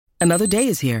Another day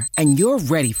is here, and you're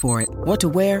ready for it. What to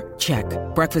wear? Check.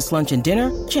 Breakfast, lunch, and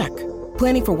dinner? Check.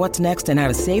 Planning for what's next and how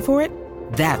to save for it?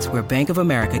 That's where Bank of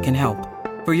America can help.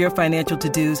 For your financial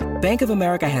to-dos, Bank of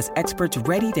America has experts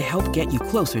ready to help get you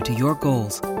closer to your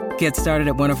goals. Get started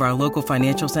at one of our local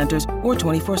financial centers or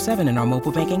 24/7 in our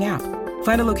mobile banking app.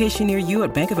 Find a location near you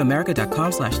at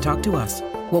bankofamerica.com/talktous.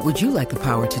 What would you like the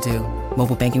power to do?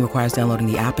 Mobile banking requires downloading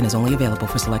the app and is only available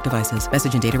for select devices.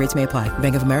 Message and data rates may apply.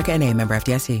 Bank of America N.A., member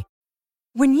FDIC.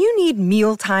 When you need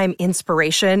mealtime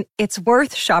inspiration, it's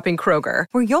worth shopping Kroger,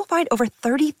 where you'll find over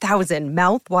 30,000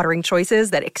 mouth-watering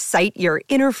choices that excite your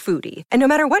inner foodie. And no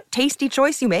matter what tasty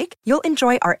choice you make, you'll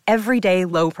enjoy our everyday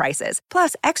low prices,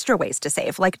 plus extra ways to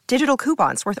save, like digital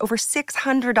coupons worth over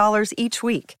 $600 each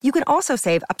week. You can also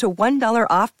save up to $1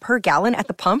 off per gallon at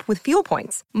the pump with fuel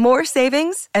points. More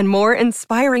savings and more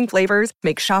inspiring flavors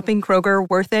make shopping Kroger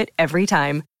worth it every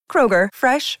time. Kroger,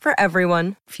 fresh for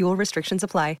everyone. Fuel restrictions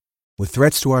apply. With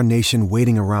threats to our nation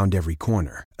waiting around every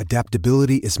corner,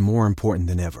 adaptability is more important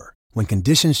than ever. When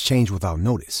conditions change without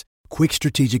notice, quick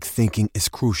strategic thinking is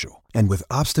crucial. And with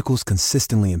obstacles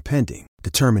consistently impending,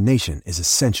 determination is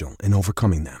essential in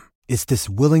overcoming them. It's this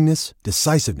willingness,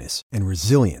 decisiveness, and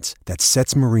resilience that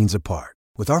sets Marines apart.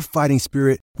 With our fighting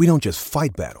spirit, we don't just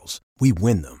fight battles, we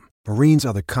win them. Marines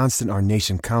are the constant our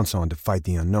nation counts on to fight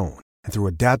the unknown. And through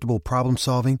adaptable problem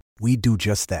solving, we do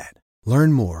just that.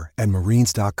 Learn more at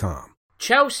marines.com.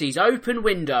 Chelsea's open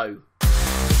window.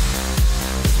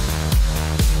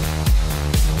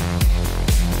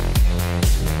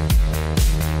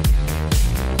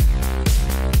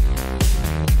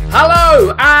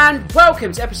 Hello and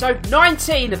welcome to episode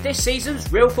 19 of this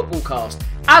season's Real Football Cast.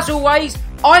 As always,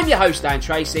 I'm your host Dan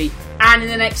Tracy, and in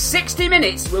the next 60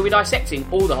 minutes we'll be dissecting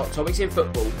all the hot topics in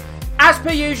football. As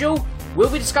per usual, we'll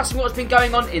be discussing what's been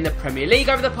going on in the Premier League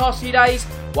over the past few days,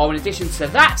 while in addition to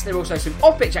that, there are also some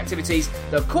off-pitch activities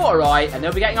that have caught our eye and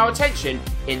they'll be getting our attention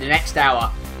in the next hour.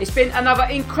 It's been another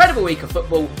incredible week of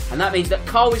football, and that means that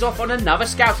Carl is off on another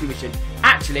scouting mission.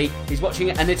 Actually, he's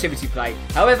watching a nativity play.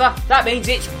 However, that means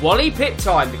it's Wally Pipp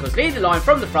time, because leading the line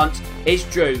from the front is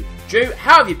Drew. Drew,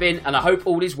 how have you been? And I hope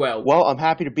all is well. Well, I'm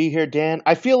happy to be here, Dan.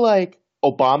 I feel like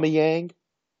Aubameyang.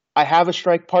 I have a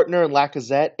strike partner in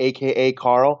Lacazette, a.k.a.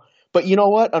 Carl. But you know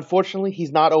what? Unfortunately,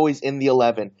 he's not always in the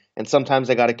 11, and sometimes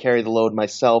I got to carry the load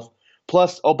myself.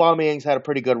 Plus, Aubameyang's had a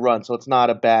pretty good run, so it's not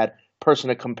a bad person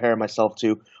to compare myself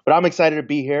to. But I'm excited to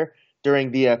be here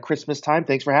during the Christmas time.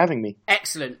 Thanks for having me.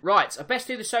 Excellent. Right, I best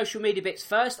do the social media bits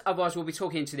first, otherwise we'll be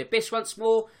talking to the abyss once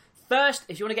more. First,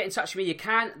 if you want to get in touch with me, you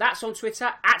can. That's on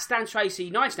Twitter,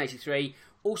 @StanTracy1983.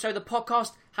 Also, the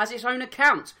podcast has its own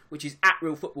account, which is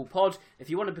 @RealFootballPod. If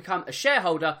you want to become a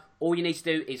shareholder, all you need to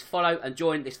do is follow and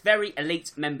join this very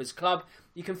elite members club.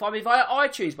 You can find me via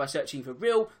iTunes by searching for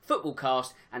Real Football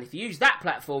Cast, and if you use that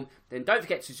platform, then don't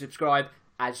forget to subscribe,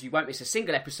 as you won't miss a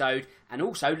single episode, and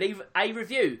also leave a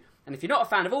review. And if you're not a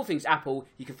fan of all things Apple,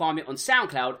 you can find me on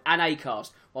SoundCloud and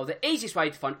Acast, while the easiest way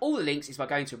to find all the links is by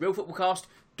going to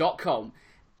realfootballcast.com.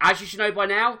 As you should know by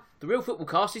now, the Real Football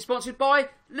Cast is sponsored by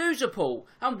Loserpool.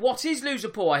 And what is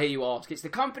Loserpool, I hear you ask? It's the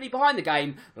company behind the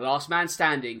game Last Man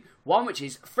Standing, one which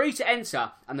is free to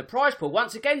enter, and the prize pool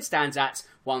once again stands at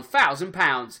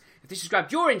 £1,000. If this has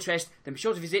grabbed your interest, then be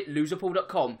sure to visit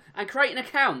loserpool.com and create an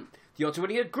account. The odds of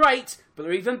winning are great, but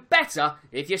they're even better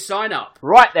if you sign up.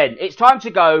 Right then, it's time to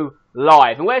go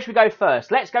live. And where should we go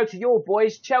first? Let's go to your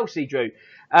boys, Chelsea, Drew.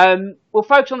 We'll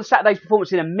focus on the Saturday's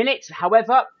performance in a minute.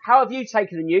 However, how have you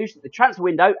taken the news that the transfer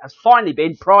window has finally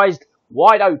been prized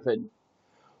wide open?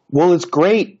 Well, it's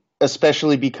great,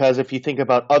 especially because if you think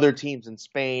about other teams in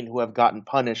Spain who have gotten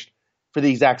punished for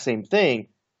the exact same thing,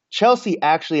 Chelsea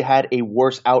actually had a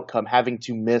worse outcome, having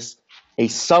to miss a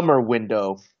summer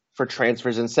window for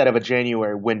transfers instead of a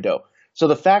January window. So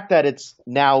the fact that it's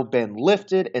now been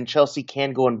lifted and Chelsea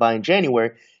can go and buy in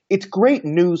January, it's great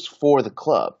news for the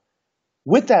club.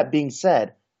 With that being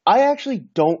said, I actually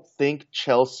don't think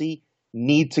Chelsea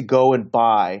need to go and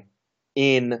buy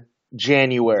in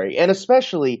January. And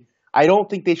especially, I don't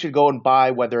think they should go and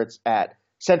buy, whether it's at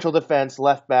central defense,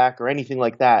 left back, or anything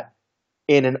like that,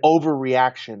 in an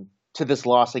overreaction to this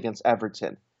loss against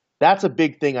Everton. That's a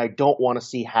big thing I don't want to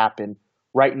see happen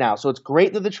right now. So it's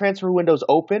great that the transfer window's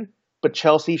open, but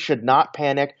Chelsea should not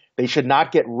panic. They should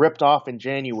not get ripped off in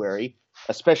January,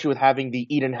 especially with having the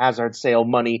Eden Hazard sale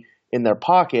money in their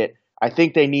pocket. I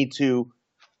think they need to,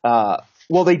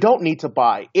 they don't need to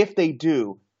buy. If they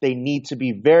do, they need to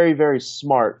be very, very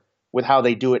smart with how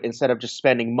they do it instead of just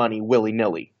spending money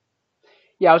willy-nilly.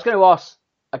 Yeah, I was going to ask,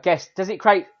 I guess, does it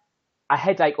create a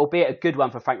headache, albeit a good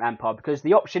one, for Frank Lampard? Because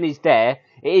the option is there.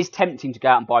 It is tempting to go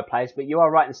out and buy players, but you are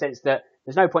right in the sense that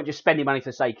there's no point just spending money for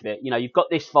the sake of it. You've got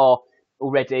this far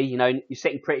already. You're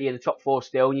sitting pretty in the top four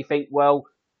still, and you think, well,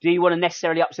 do you want to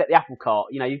necessarily upset the apple cart?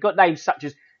 You've got names such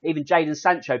as even Jadon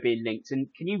Sancho being linked, and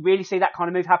can you really see that kind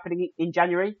of move happening in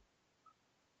January?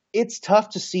 It's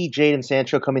tough to see Jadon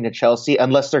Sancho coming to Chelsea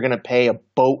unless they're going to pay a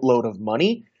boatload of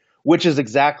money, which is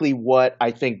exactly what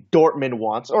I think Dortmund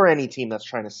wants, or any team that's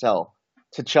trying to sell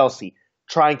to Chelsea,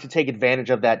 trying to take advantage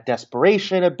of that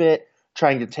desperation a bit,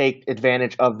 trying to take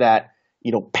advantage of that,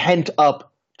 pent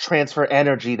up transfer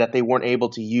energy that they weren't able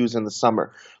to use in the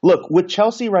summer. Look, with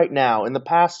Chelsea right now, in the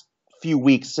past few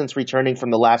weeks since returning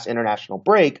from the last international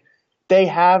break, they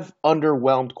have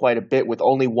underwhelmed quite a bit with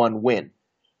only one win.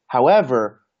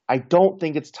 However, I don't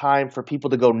think it's time for people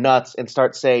to go nuts and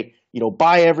start say,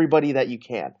 buy everybody that you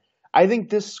can. I think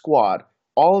this squad,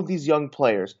 all of these young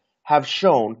players, have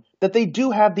shown that they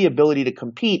do have the ability to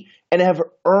compete and have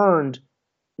earned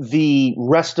the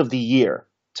rest of the year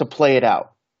to play it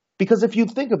out. Because if you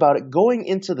think about it, going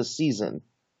into the season,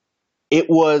 it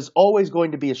was always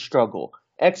going to be a struggle.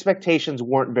 Expectations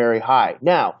weren't very high.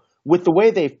 Now, with the way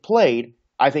they've played,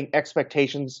 I think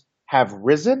expectations have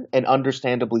risen, and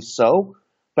understandably so.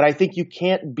 But I think you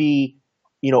can't be,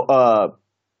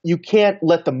 you can't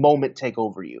let the moment take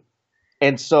over you.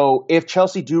 And so if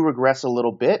Chelsea do regress a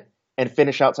little bit and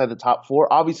finish outside the top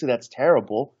four, obviously that's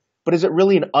terrible. But is it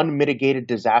really an unmitigated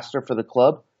disaster for the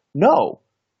club? No.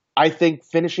 I think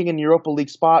finishing in Europa League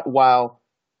spot, while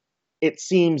it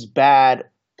seems bad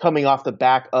coming off the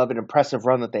back of an impressive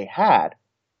run that they had,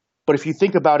 but if you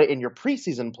think about it in your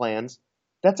preseason plans,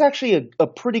 that's actually a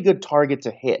pretty good target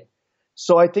to hit.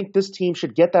 So I think this team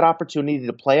should get that opportunity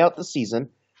to play out the season,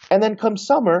 and then come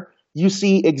summer, you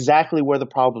see exactly where the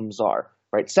problems are,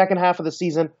 right? Second half of the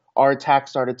season, our attack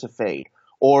started to fade.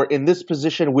 Or in this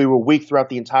position, we were weak throughout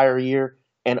the entire year,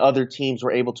 and other teams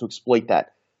were able to exploit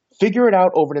that. Figure it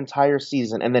out over an entire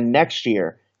season, and then next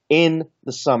year, in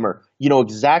the summer, you know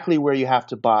exactly where you have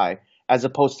to buy, as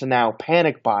opposed to now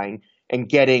panic buying and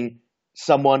getting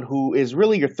someone who is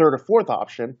really your third or fourth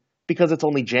option because it's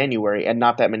only January and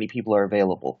not that many people are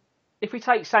available. If we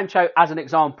take Sancho as an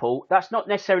example, that's not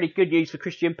necessarily good news for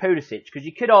Christian Pulisic, because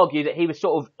you could argue that he was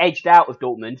sort of edged out of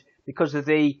Dortmund because of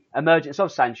the emergence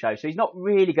of Sancho. So he's not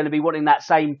really going to be wanting that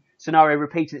same scenario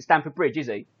repeated at Stamford Bridge, is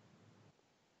he?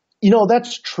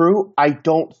 That's true. I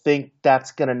don't think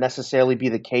that's going to necessarily be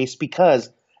the case, because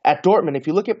at Dortmund, if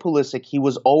you look at Pulisic, he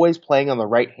was always playing on the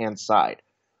right-hand side,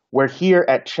 where here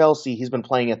at Chelsea, he's been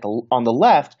playing on the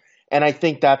left, and I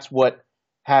think that's what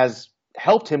has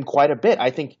helped him quite a bit.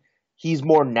 I think he's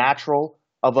more natural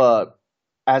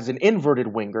as an inverted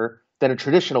winger than a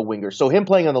traditional winger. So him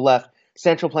playing on the left,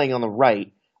 Sancho playing on the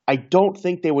right, I don't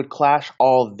think they would clash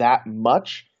all that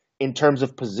much in terms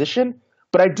of position.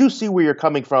 But I do see where you're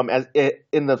coming from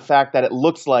in the fact that it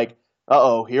looks like,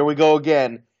 here we go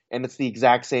again, and it's the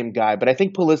exact same guy. But I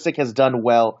think Pulisic has done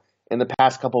well in the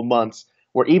past couple months,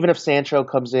 where even if Sancho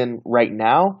comes in right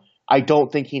now, I don't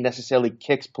think he necessarily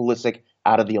kicks Pulisic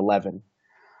out of the 11.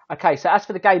 Okay, so as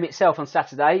for the game itself on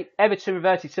Saturday, Everton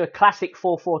reverted to a classic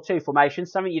 4-4-2 formation,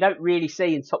 something you don't really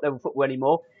see in top-level football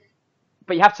anymore.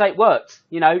 But you have to say it worked.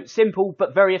 Simple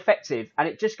but very effective. And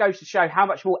it just goes to show how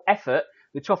much more effort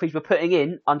the Toffees were putting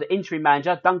in under interim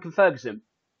manager Duncan Ferguson.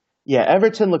 Yeah,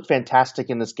 Everton looked fantastic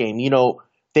in this game.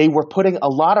 They were putting a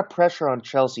lot of pressure on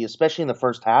Chelsea, especially in the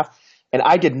first half. And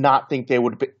I did not think they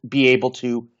would be able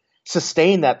to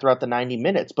sustain that throughout the 90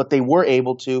 minutes. But they were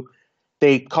able to.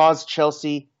 They caused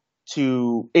Chelsea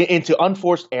into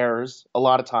unforced errors a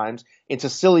lot of times, into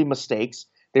silly mistakes.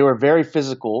 They were very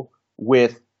physical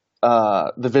with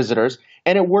the visitors,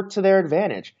 and it worked to their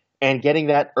advantage. And getting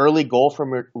that early goal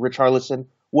from Richarlison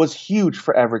was huge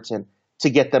for Everton to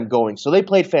get them going. So they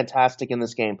played fantastic in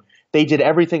this game. They did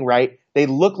everything right. They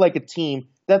looked like a team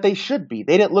that they should be.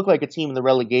 They didn't look like a team in the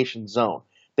relegation zone.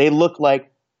 They looked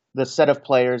like the set of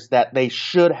players that they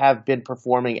should have been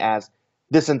performing as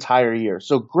this entire year.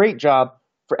 So great job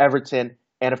for Everton,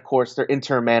 and of course their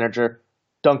interim manager,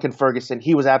 Duncan Ferguson.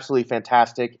 He was absolutely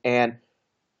fantastic, and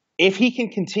if he can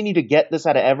continue to get this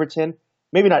out of Everton,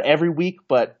 maybe not every week,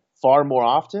 but far more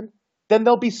often, then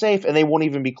they'll be safe and they won't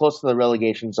even be close to the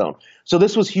relegation zone. So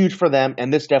this was huge for them,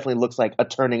 and this definitely looks like a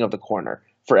turning of the corner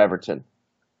for Everton.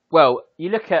 Well,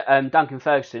 you look at Duncan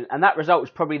Ferguson, and that result was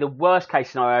probably the worst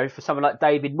case scenario for someone like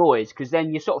David Moyes, because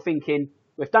then you're sort of thinking,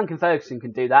 well, if Duncan Ferguson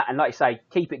can do that, and like you say,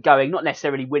 keep it going, not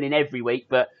necessarily winning every week,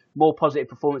 but more positive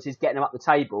performances, getting them up the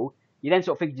table, you then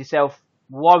sort of think to yourself,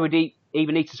 why would he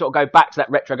even need to sort of go back to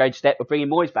that retrograde step of bringing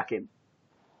Moyes back in?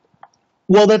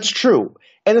 Well, that's true.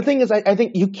 And the thing is, I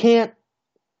think you can't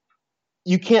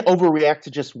overreact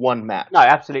to just one match. No,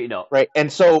 absolutely not. Right.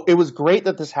 And so it was great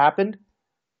that this happened,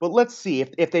 But let's see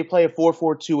if they play a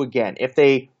 4-4-2 again, if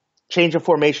they change a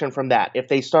formation from that, if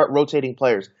they start rotating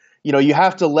players. You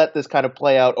have to let this kind of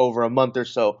play out over a month or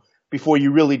so before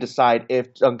you really decide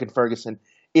if Duncan Ferguson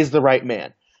is the right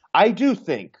man. I do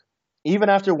think, even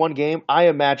after one game, I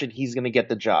imagine he's going to get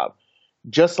the job.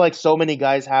 Just like so many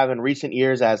guys have in recent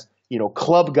years as,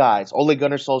 club guys. Ole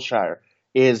Gunnar Solskjaer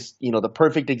is, the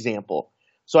perfect example.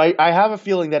 So I have a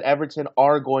feeling that Everton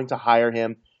are going to hire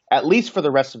him, at least for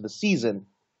the rest of the season,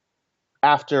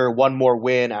 after one more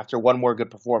win, after one more good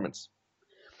performance.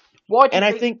 Why do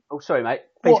you think? Oh, sorry, mate.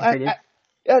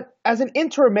 As an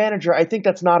interim manager, I think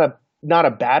that's not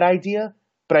a bad idea,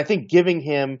 but I think giving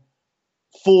him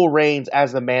full reins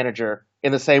as the manager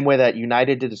in the same way that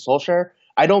United did to Solskjaer,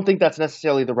 I don't think that's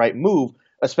necessarily the right move,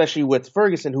 especially with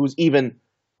Ferguson, who's even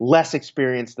less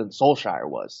experienced than Solskjaer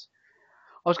was.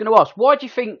 I was going to ask, why do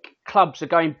you think clubs are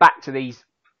going back to these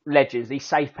legends, these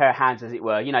safe pair of hands, as it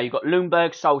were? You've got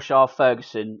Ljungberg, Solskjaer,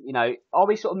 Ferguson. Are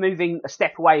we sort of moving a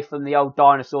step away from the old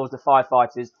dinosaurs, the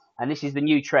firefighters, and this is the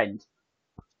new trend?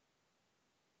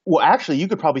 Well, actually, you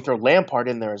could probably throw Lampard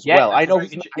in there as well. I know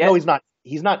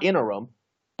he's not interim,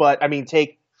 but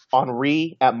take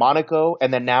Henry at Monaco,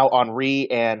 and then now Henry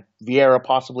and Vieira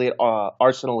possibly at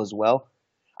Arsenal as well.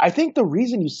 I think the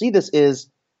reason you see this is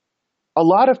a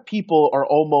lot of people are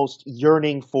almost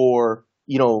yearning for,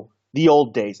 the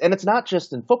old days. And it's not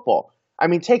just in football.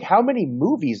 Take how many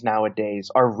movies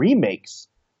nowadays are remakes,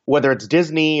 whether it's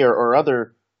Disney or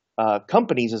other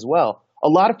companies as well. A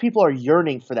lot of people are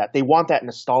yearning for that. They want that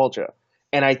nostalgia.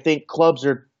 And I think clubs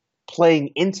are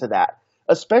playing into that,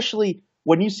 especially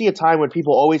when you see a time when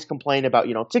people always complain about,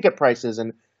 ticket prices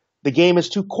and the game is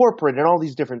too corporate and all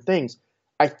these different things.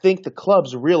 I think the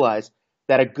clubs realize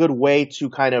that a good way to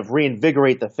kind of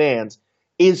reinvigorate the fans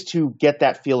is to get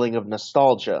that feeling of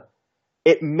nostalgia.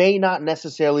 It may not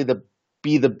necessarily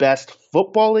be the best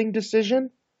footballing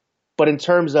decision, but in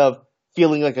terms of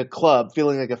feeling like a club,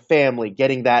 feeling like a family,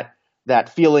 getting that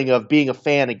feeling of being a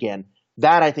fan again,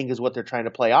 that I think is what they're trying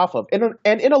to play off of.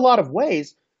 And in a lot of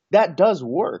ways, that does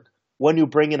work when you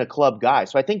bring in a club guy.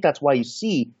 So I think that's why you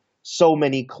see so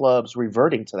many clubs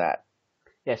reverting to that.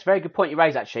 Yeah, it's a very good point you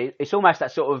raise, actually. It's almost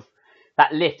that sort of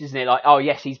that lift, isn't it? Like, oh,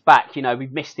 yes, he's back.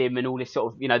 We've missed him and all this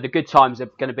sort of, the good times are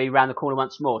going to be around the corner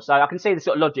once more. So I can see the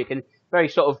sort of logic and very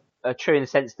sort of true in the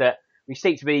sense that we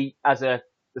seek to be, as a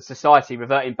society,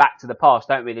 reverting back to the past,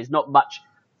 don't we? There's not much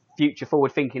future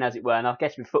forward thinking, as it were. And I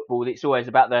guess with football, it's always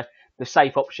about the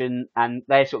safe option, and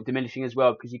they're sort of diminishing as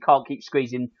well because you can't keep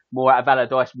squeezing more out of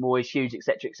Allardyce, Moyes, Hughes,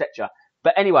 etc., etc.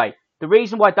 But anyway, the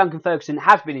reason why Duncan Ferguson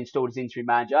has been installed as interim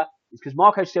manager is because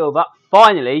Marco Silva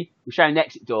finally was shown an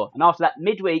exit door. And after that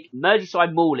midweek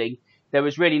Merseyside mauling, there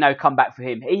was really no comeback for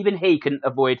him. Even he couldn't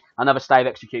avoid another stay of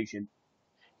execution.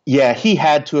 Yeah, he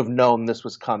had to have known this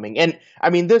was coming. And,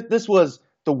 this was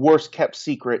the worst kept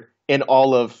secret in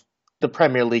all of the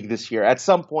Premier League this year. At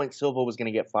some point, Silva was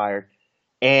going to get fired.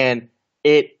 And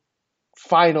it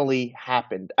finally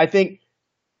happened. I think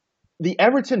the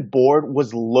Everton board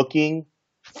was looking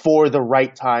for the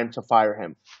right time to fire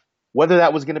him. Whether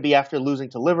that was going to be after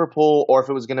losing to Liverpool or if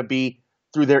it was going to be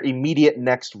through their immediate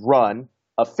next run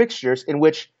of fixtures in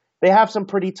which they have some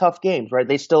pretty tough games, right?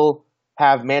 They still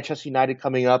have Manchester United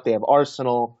coming up. They have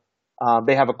Arsenal.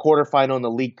 They have a quarterfinal in the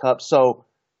League Cup. So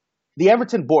the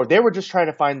Everton board, they were just trying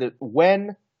to find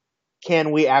when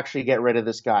can we actually get rid of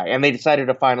this guy? And they decided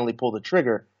to finally pull the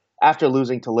trigger after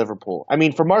losing to Liverpool.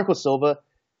 For Marco Silva,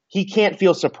 he can't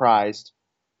feel surprised.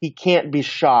 He can't be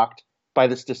shocked by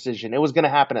this decision. It was going to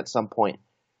happen at some point.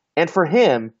 And for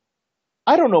him,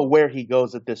 I don't know where he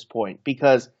goes at this point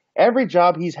because every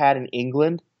job he's had in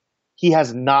England, he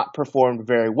has not performed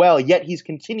very well, yet he's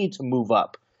continued to move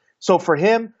up. So for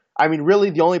him,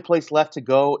 really the only place left to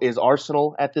go is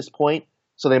Arsenal at this point.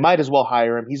 So they might as well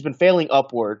hire him. He's been failing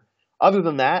upward. Other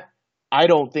than that, I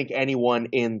don't think anyone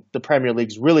in the Premier League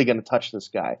is really going to touch this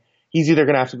guy. He's either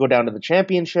going to have to go down to the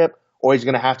Championship or he's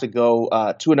going to have to go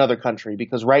to another country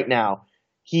because right now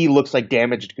he looks like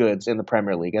damaged goods in the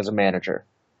Premier League as a manager.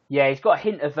 Yeah, he's got a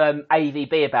hint of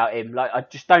AVB about him. Like, I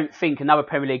just don't think another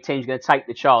Premier League team is going to take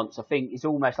the chance. I think it's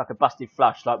almost like a busted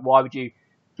flush. Like, why would you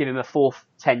give him a fourth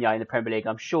tenure in the Premier League?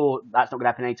 I'm sure that's not going to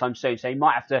happen anytime soon. So he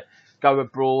might have to go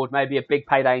abroad, maybe a big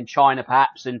payday in China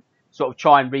perhaps, and sort of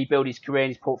try and rebuild his career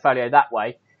and his portfolio that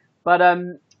way. But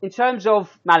in terms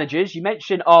of managers, you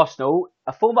mentioned Arsenal.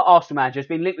 A former Arsenal manager has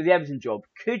been linked with the Everton job.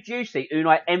 Could you see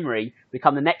Unai Emery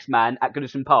become the next man at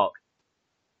Goodison Park?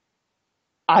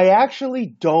 I actually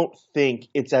don't think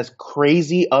it's as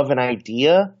crazy of an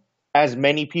idea as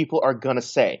many people are going to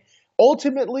say.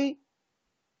 Ultimately,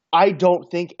 I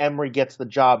don't think Emery gets the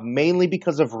job mainly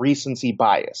because of recency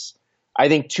bias. I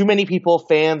think too many people,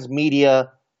 fans,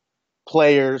 media,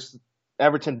 players,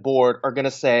 Everton board are going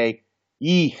to say,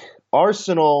 "Yee,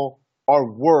 Arsenal are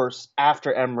worse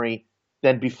after Emery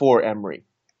than before Emery."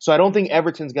 So I don't think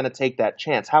Everton's going to take that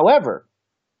chance. However,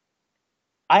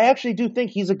 I actually do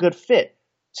think he's a good fit.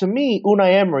 To me,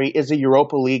 Unai Emery is a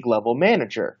Europa League level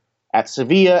manager. At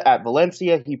Sevilla, at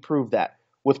Valencia, he proved that.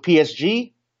 With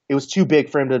PSG, it was too big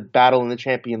for him to battle in the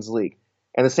Champions League.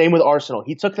 And the same with Arsenal.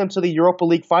 He took them to the Europa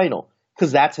League final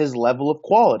because that's his level of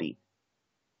quality.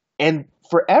 And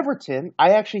for Everton,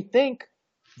 I actually think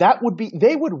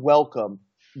they would welcome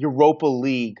Europa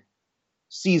League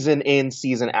season in,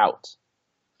 season out.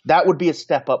 That would be a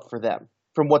step up for them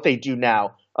from what they do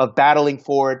now of battling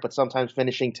for it, but sometimes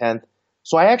finishing 10th.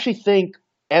 So I actually think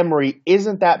Emery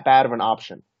isn't that bad of an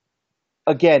option.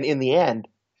 Again, in the end,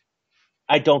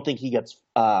 I don't think he gets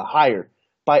hired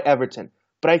by Everton.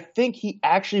 But I think he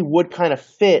actually would kind of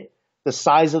fit the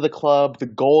size of the club, the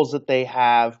goals that they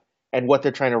have, and what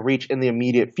they're trying to reach in the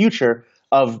immediate future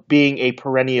of being a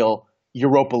perennial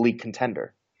Europa League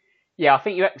contender. Yeah, I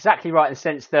think you're exactly right in the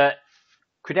sense that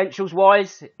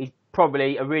credentials-wise, he's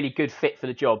probably a really good fit for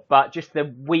the job. But just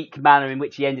the weak manner in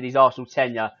which he ended his Arsenal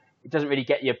tenure, it doesn't really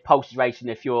get your pulses racing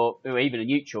if you're or even a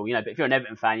neutral, But if you're an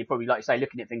Everton fan, you're probably, like you say,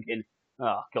 looking at it thinking,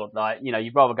 oh, God,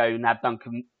 you'd rather go and have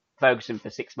Duncan Ferguson for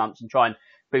 6 months and try and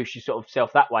boost your sort of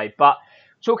self that way. But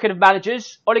talking of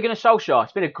managers, Ole Gunnar Solskjaer,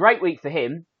 it's been a great week for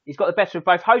him. He's got the better of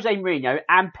both Jose Mourinho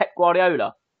and Pep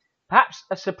Guardiola. Perhaps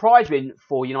a surprise win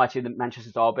for United and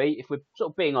Manchester Derby, if we're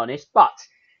sort of being honest. But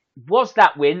was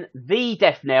that win the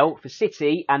death knell for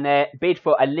City and their bid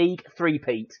for a league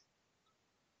three-peat?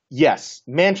 Yes,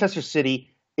 Manchester City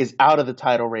is out of the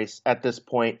title race at this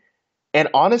point. And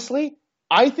honestly,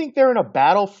 I think they're in a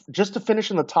battle just to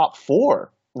finish in the top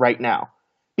 4 right now.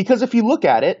 Because if you look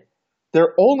at it,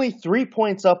 they're only 3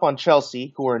 points up on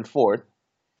Chelsea, who are in 4th.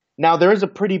 Now, there is a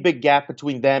pretty big gap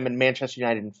between them and Manchester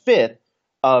United in 5th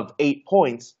of 8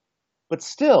 points. But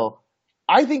still,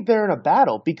 I think they're in a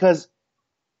battle because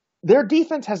their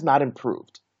defense has not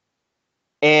improved.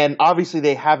 And obviously,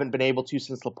 they haven't been able to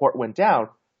since Laporte went down.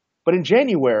 But in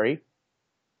January,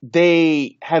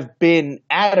 they have been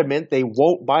adamant they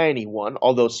won't buy anyone,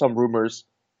 although some rumors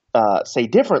say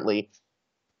differently.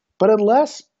 But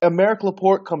unless Aymeric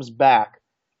Laporte comes back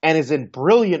and is in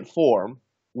brilliant form,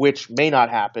 which may not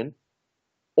happen,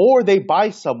 or they buy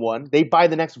someone, they buy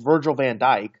the next Virgil van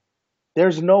Dijk,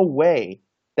 there's no way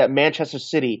that Manchester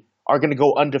City are going to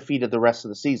go undefeated the rest of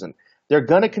the season. They're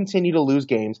going to continue to lose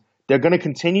games. They're going to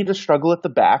continue to struggle at the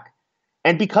back.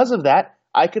 And because of that,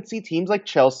 I could see teams like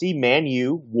Chelsea, Man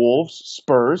U, Wolves,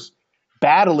 Spurs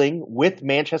battling with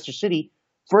Manchester City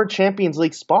for a Champions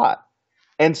League spot.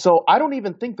 And so I don't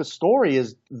even think the story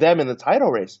is them in the title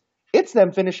race. It's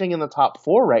them finishing in the top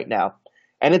 4 right now.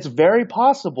 And it's very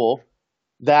possible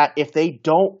that if they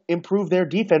don't improve their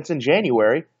defense in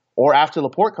January or after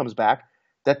Laporte comes back,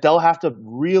 that they'll have to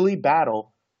really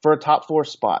battle for a top 4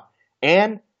 spot.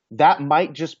 And that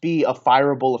might just be a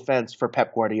fireable offense for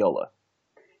Pep Guardiola.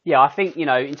 Yeah, I think,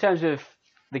 in terms of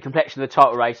the complexion of the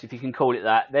title race, if you can call it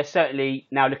that, they're certainly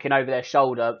now looking over their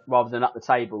shoulder rather than up the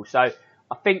table. So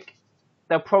I think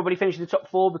they'll probably finish in the top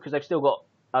 4 because they've still got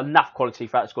enough quality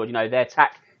throughout the squad. Their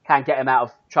attack can get them out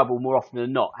of trouble more often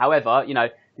than not. However,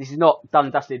 this is not done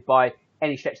and dusted by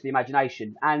any stretch of the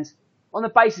imagination. And on the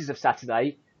basis of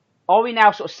Saturday, are we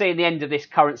now sort of seeing the end of this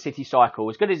current City cycle?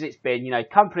 As good as it's been,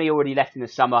 Company already left in the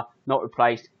summer, not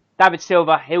replaced. David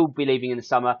Silva, he'll be leaving in the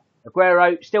summer.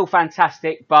 Aguero, still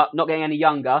fantastic, but not getting any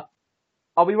younger.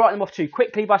 Are we writing them off too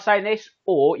quickly by saying this?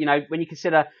 Or, when you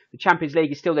consider the Champions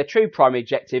League is still their true primary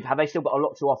objective, have they still got a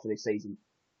lot to offer this season?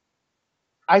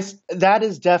 That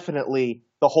is definitely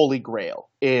the holy grail,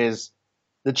 is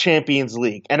the Champions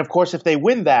League. And of course, if they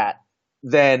win that,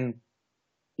 then,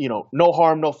 no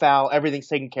harm, no foul, everything's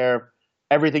taken care of,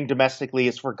 everything domestically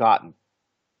is forgotten.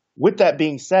 With that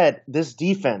being said, this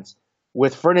defense,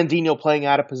 with Fernandinho playing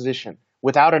out of position,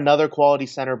 without another quality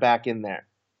center back in there,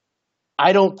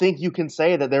 I don't think you can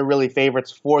say that they're really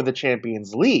favorites for the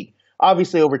Champions League.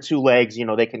 Obviously, over 2 legs,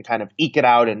 they can kind of eke it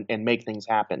out and make things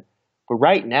happen. But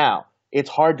right now, it's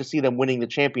hard to see them winning the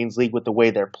Champions League with the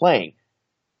way they're playing,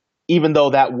 even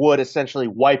though that would essentially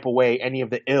wipe away any of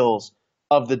the ills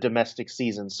of the domestic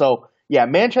season. So, yeah,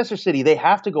 Manchester City, they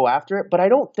have to go after it, but I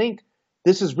don't think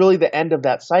this is really the end of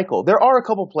that cycle. There are a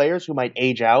couple players who might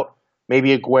age out,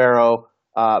 maybe Aguero,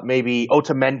 maybe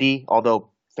Otamendi, although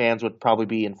fans would probably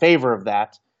be in favor of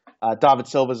that. David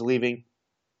Silva's leaving.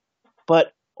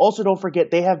 But also don't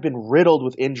forget, they have been riddled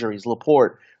with injuries.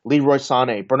 Laporte, Leroy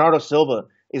Sané, Bernardo Silva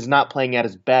is not playing at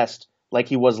his best like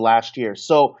he was last year.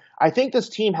 So I think this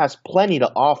team has plenty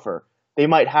to offer. they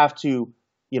might have to,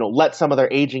 let some of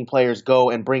their aging players go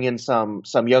and bring in some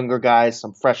younger guys,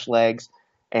 some fresh legs,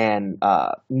 and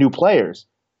new players.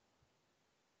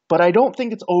 But I don't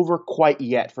think it's over quite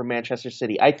yet for Manchester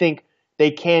City. I think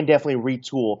they can definitely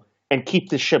retool and keep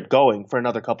the ship going for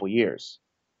another couple years.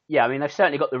 Yeah, I mean, they've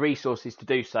certainly got the resources to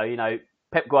do so.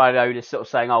 Pep Guardiola's sort of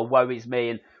saying, oh, woe is me,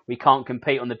 and we can't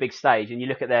compete on the big stage. And you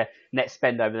look at their net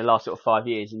spend over the last sort of 5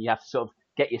 years, and you have to sort of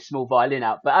get your small violin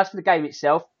out. But as for the game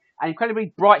itself, an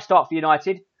incredibly bright start for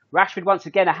United. Rashford once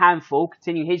again a handful,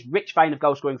 continuing his rich vein of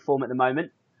goal-scoring form at the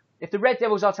moment. If the Red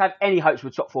Devils are to have any hopes of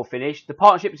a top four finish, the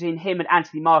partnership between him and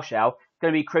Anthony Martial is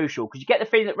going to be crucial, because you get the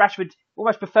feeling that Rashford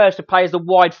almost prefers to play as the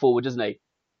wide forward, doesn't he?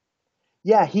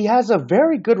 Yeah, he has a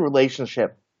very good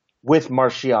relationship with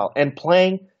Martial, and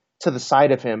playing to the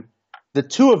side of him, the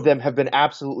two of them have been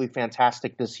absolutely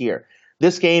fantastic this year.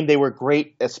 This game, they were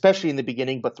great, especially in the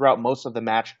beginning, but throughout most of the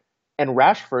match. And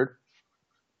Rashford,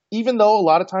 even though a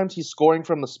lot of times he's scoring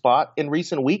from the spot in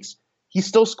recent weeks, he's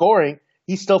still scoring.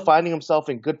 He's still finding himself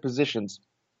in good positions.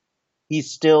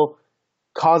 He's still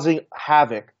causing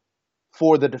havoc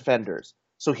for the defenders.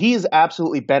 So he is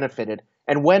absolutely benefited.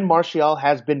 And when Martial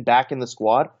has been back in the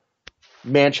squad,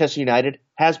 Manchester United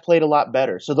has played a lot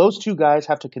better. So those two guys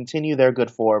have to continue their good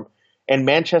form. And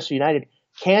Manchester United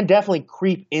can definitely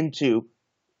creep into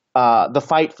the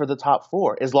fight for the top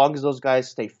four, as long as those guys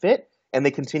stay fit and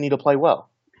they continue to play well.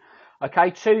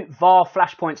 Okay, 2 VAR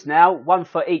flashpoints now, one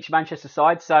for each Manchester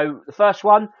side. So the first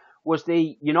one was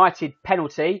the United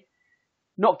penalty,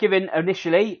 not given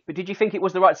initially, but did you think it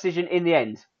was the right decision in the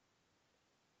end?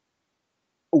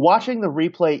 Watching the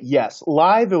replay, yes.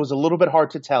 Live, it was a little bit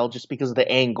hard to tell just because of the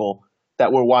angle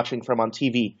that we're watching from on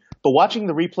TV. But watching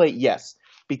the replay, yes,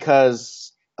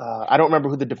 because I don't remember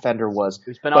who the defender was. It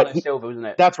was Bernardo Silva, wasn't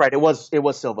it? That's right. It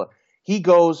was Silva. He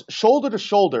goes shoulder to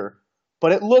shoulder,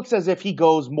 but it looks as if he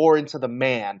goes more into the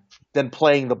man than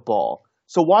playing the ball.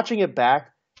 So watching it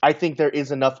back, I think there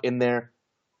is enough in there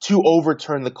to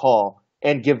overturn the call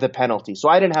and give the penalty. So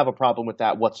I didn't have a problem with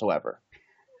that whatsoever.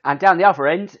 And down the other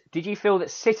end, did you feel that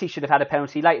City should have had a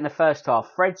penalty late in the first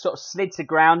half? Fred sort of slid to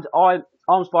ground,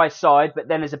 arms by his side, but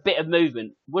then there's a bit of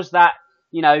movement. Was that,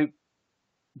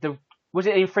 was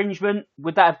it an infringement?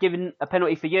 Would that have given a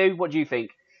penalty for you? What do you think?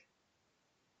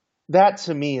 That,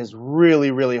 to me, is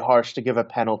really, really harsh to give a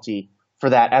penalty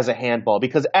for that as a handball.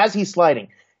 Because as he's sliding,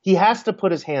 he has to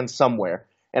put his hand somewhere.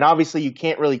 And obviously, you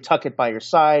can't really tuck it by your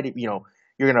side. You're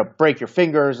going to break your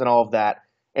fingers and all of that.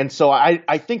 And so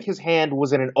I think his hand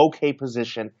was in an okay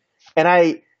position. And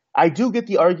I do get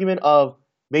the argument of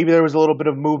maybe there was a little bit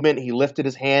of movement. He lifted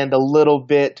his hand a little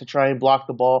bit to try and block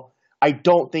the ball. I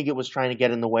don't think it was trying to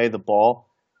get in the way of the ball.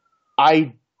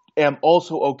 I am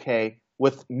also okay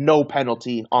with no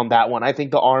penalty on that one. I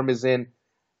think the arm is in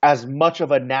as much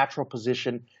of a natural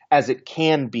position as it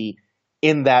can be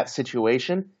in that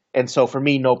situation. And so for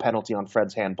me, no penalty on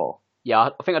Fred's handball. Yeah,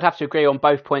 I think I'd have to agree on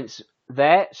both points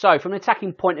there. So from an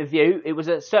attacking point of view, it was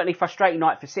a certainly frustrating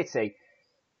night for City.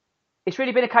 It's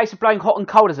really been a case of blowing hot and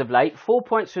cold as of late. 4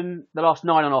 points from the last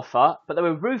 9 on offer, but they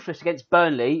were ruthless against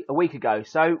Burnley a week ago.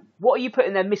 So what are you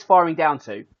putting their misfiring down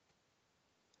to?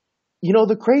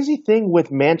 The crazy thing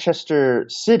with Manchester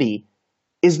City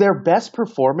is their best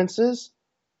performances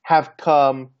have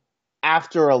come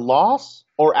after a loss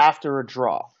or after a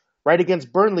draw. Right?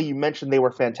 Against Burnley, you mentioned they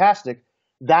were fantastic.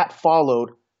 That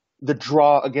followed the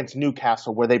draw against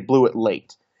Newcastle, where they blew it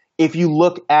late. If you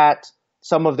look at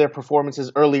some of their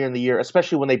performances earlier in the year,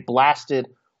 especially when they blasted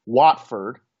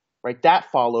Watford, right,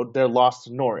 that followed their loss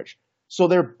to Norwich. So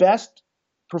their best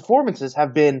performances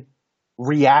have been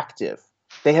reactive.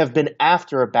 They have been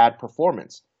after a bad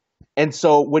performance. And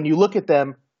so when you look at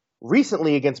them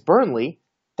recently against Burnley,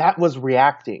 that was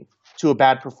reacting to a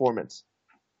bad performance.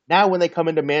 Now when they come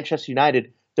into Manchester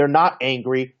United, they're not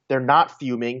angry, they're not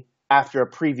fuming after a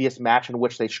previous match in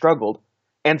which they struggled.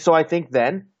 And so I think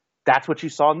then that's what you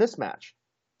saw in this match.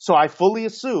 So I fully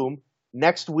assume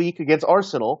next week against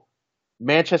Arsenal,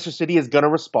 Manchester City is going to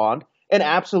respond and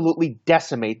absolutely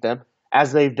decimate them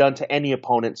as they've done to any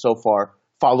opponent so far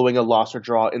following a loss or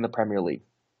draw in the Premier League.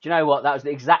 Do you know what? That was the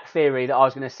exact theory that I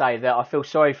was going to say, that I feel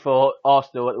sorry for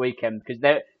Arsenal at the weekend, because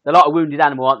they're like a wounded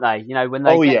animal, aren't they? When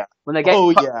they get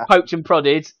poked and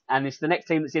prodded, and it's the next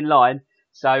team that's in line.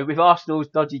 So with Arsenal's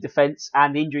dodgy defence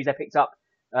and the injuries they picked up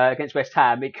against West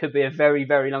Ham, it could be a very,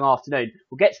 very long afternoon.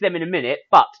 We'll get to them in a minute,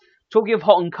 but talking of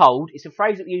hot and cold, it's a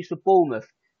phrase that we use for Bournemouth.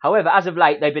 However, as of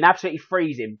late, they've been absolutely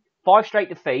freezing. 5 straight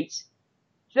defeats.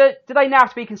 So, do they now have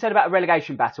to be concerned about a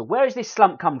relegation battle? Where has this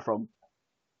slump come from?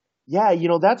 Yeah,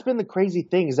 that's been the crazy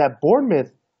thing, is that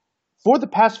Bournemouth, for the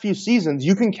past few seasons,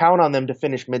 you can count on them to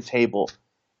finish mid-table.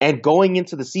 And going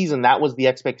into the season, that was the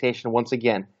expectation once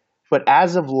again. But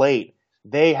as of late,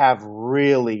 they have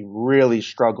really, really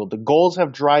struggled. The goals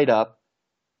have dried up.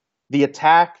 The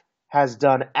attack has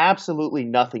done absolutely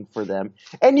nothing for them.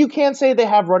 And you can say they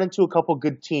have run into a couple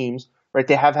good teams, right?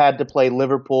 They have had to play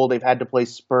Liverpool. They've had to play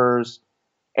Spurs.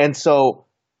 And so,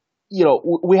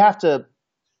 we have to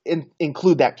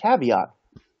include that caveat.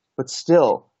 But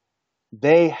still,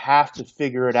 they have to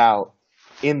figure it out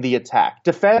in the attack.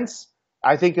 Defense,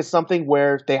 I think, is something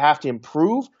where they have to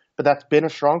improve, but that's been a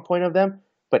strong point of them.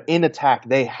 But in attack,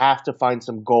 they have to find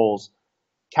some goals.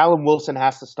 Callum Wilson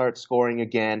has to start scoring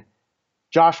again.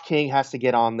 Josh King has to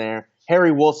get on there.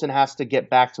 Harry Wilson has to get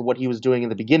back to what he was doing in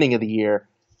the beginning of the year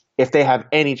if they have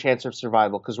any chance of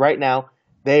survival. Because right now,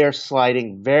 they are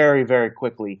sliding very, very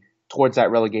quickly towards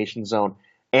that relegation zone.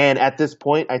 And at this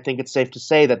point, I think it's safe to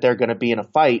say that they're going to be in a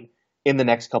fight in the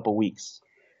next couple weeks.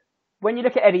 When you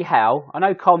look at Eddie Howe, I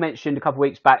know Cole mentioned a couple of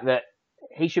weeks back that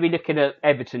he should be looking at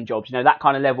Everton jobs. That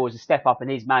kind of level is a step up in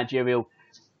his managerial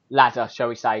ladder, shall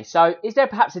we say. So is there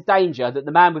perhaps a danger that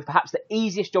the man with perhaps the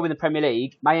easiest job in the Premier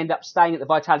League may end up staying at the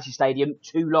Vitality Stadium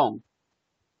too long?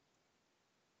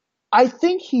 I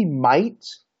think he might,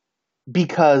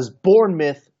 because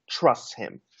Bournemouth trusts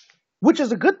him, which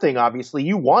is a good thing, obviously.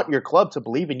 You want your club to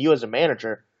believe in you as a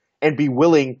manager and be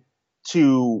willing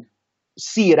to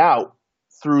see it out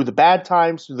through the bad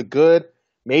times, through the good,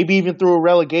 maybe even through a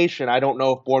relegation. I don't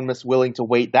know if Bournemouth's willing to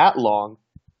wait that long.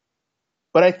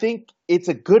 But I think it's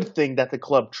a good thing that the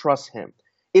club trusts him.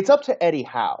 It's up to Eddie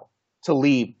Howe to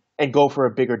leave and go for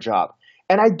a bigger job.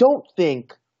 And I don't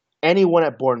think anyone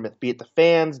at Bournemouth, be it the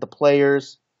fans, the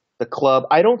players, the club,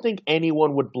 I don't think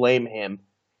anyone would blame him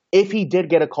if he did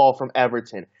get a call from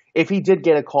Everton, if he did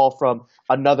get a call from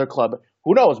another club.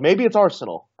 Who knows? Maybe it's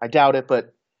Arsenal. I doubt it.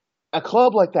 But a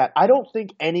club like that, I don't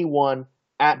think anyone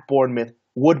at Bournemouth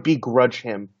would begrudge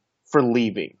him for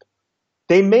leaving.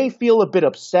 They may feel a bit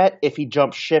upset if he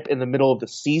jumps ship in the middle of the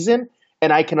season,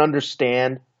 and I can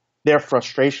understand their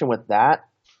frustration with that.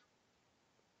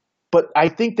 But I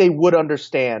think they would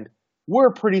understand we're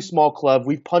a pretty small club.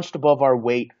 We've punched above our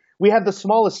weight. We have the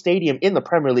smallest stadium in the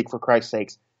Premier League, for Christ's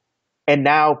sakes. And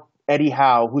now Eddie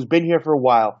Howe, who's been here for a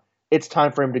while, it's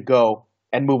time for him to go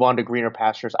and move on to greener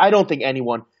pastures. I don't think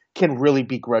anyone can really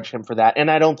begrudge him for that, and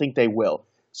I don't think they will.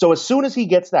 So as soon as he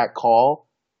gets that call,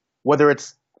 whether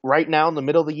it's right now in the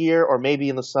middle of the year or maybe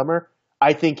in the summer,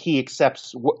 I think he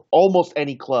accepts almost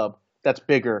any club that's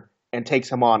bigger and takes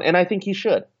him on. And I think he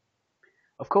should.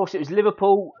 Of course, it was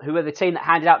Liverpool who were the team that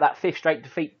handed out that fifth straight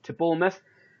defeat to Bournemouth.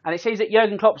 And it seems that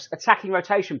Jurgen Klopp's attacking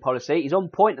rotation policy is on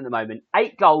point at the moment.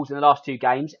 8 goals in the last 2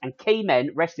 games and key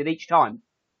men rested each time.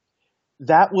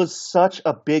 That was such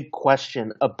a big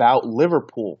question about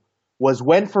Liverpool, was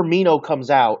when Firmino comes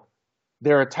out,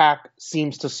 their attack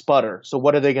seems to sputter. So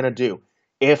what are they going to do?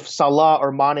 If Salah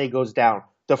or Mane goes down,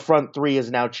 the front three is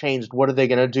now changed. What are they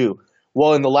going to do?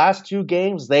 Well, in the last 2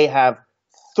 games, they have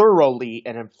thoroughly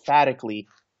and emphatically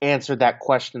answered that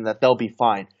question that they'll be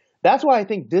fine. That's why I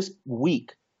think this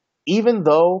week, even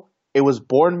though it was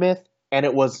Bournemouth and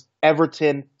it was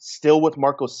Everton still with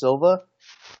Marco Silva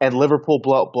and Liverpool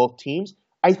blew out both teams,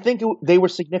 I think they were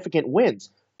significant wins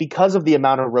because of the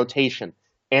amount of rotation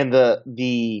and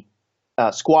the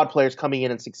squad players coming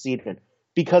in and succeeding.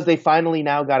 Because they finally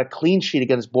now got a clean sheet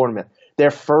against Bournemouth.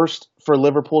 Their first for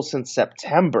Liverpool since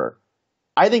September.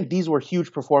 I think these were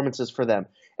huge performances for them.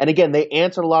 And again, they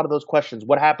answered a lot of those questions.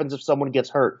 What happens if someone gets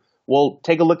hurt? Well,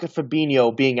 take a look at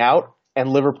Fabinho being out and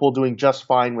Liverpool doing just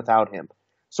fine without him.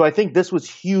 So I think this was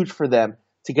huge for them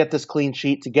to get this clean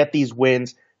sheet, to get these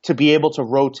wins, to be able to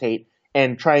rotate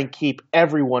and try and keep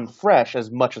everyone fresh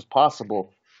as much as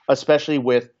possible, especially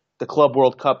with the Club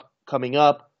World Cup coming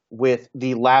up, with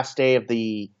the last day of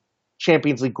the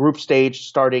Champions League group stage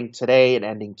starting today and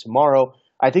ending tomorrow.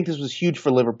 I think this was huge for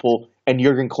Liverpool, and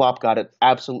Jurgen Klopp got it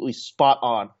absolutely spot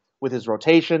on with his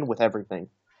rotation, with everything.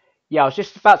 Yeah, I was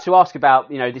just about to ask about,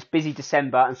 this busy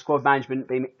December and squad management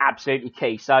being absolutely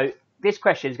key. So this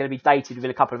question is going to be dated within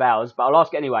a couple of hours, but I'll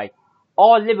ask it anyway.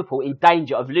 Are Liverpool in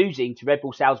danger of losing to Red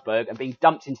Bull Salzburg and being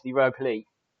dumped into the Europa League?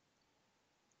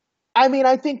 I mean,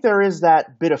 I think there is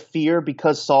that bit of fear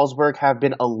because Salzburg have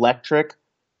been electric.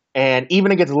 And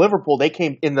even against Liverpool, they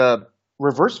came in the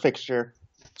reverse fixture.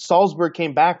 Salzburg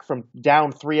came back from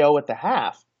down 3-0 at the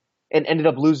half and ended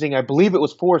up losing, I believe it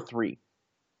was 4-3.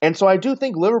 And so I do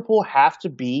think Liverpool have to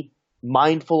be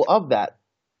mindful of that.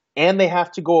 And they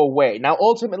have to go away. Now,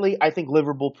 ultimately, I think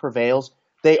Liverpool prevails.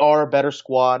 They are a better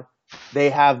squad. They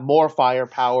have more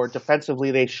firepower.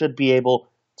 Defensively, they should be able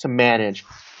to manage.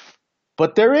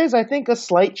 But there is, I think, a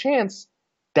slight chance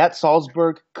that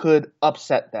Salzburg could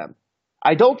upset them.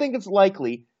 I don't think it's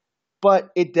likely, but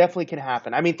it definitely can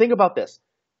happen. I mean, think about this.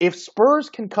 If Spurs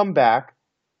can come back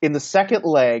in the second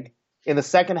leg, in the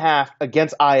second half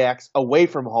against Ajax away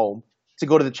from home to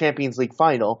go to the Champions League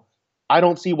final, I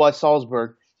don't see why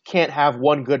Salzburg can't have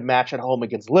one good match at home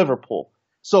against Liverpool.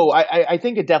 So I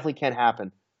think it definitely can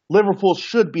happen. Liverpool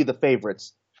should be the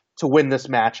favorites to win this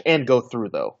match and go through,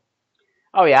 though.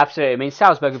 Oh yeah, absolutely. I mean,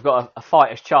 Salzburg have got a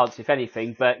fighter's chance, if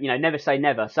anything, but, never say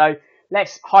never. So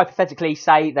let's hypothetically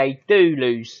say they do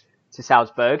lose to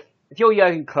Salzburg. If you're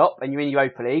Jurgen Klopp and you're in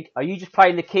Europa League, are you just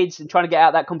playing the kids and trying to get out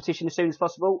of that competition as soon as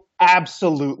possible?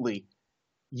 Absolutely.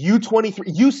 U23,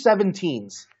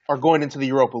 U17s are going into the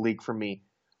Europa League for me.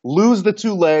 Lose the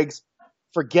 2 legs,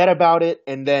 forget about it,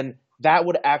 and then that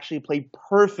would actually play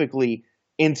perfectly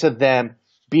into them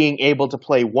being able to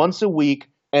play once a week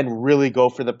and really go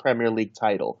for the Premier League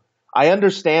title. I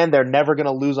understand they're never going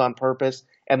to lose on purpose,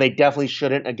 and they definitely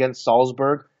shouldn't against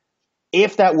Salzburg.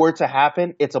 If that were to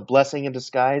happen, it's a blessing in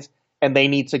disguise, and they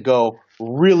need to go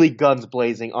really guns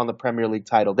blazing on the Premier League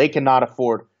title. They cannot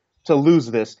afford to lose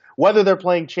this, whether they're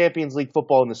playing Champions League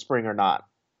football in the spring or not.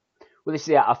 Well, this is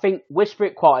it. I think, whisper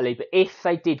it quietly, but if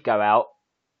they did go out,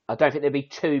 I don't think there'd be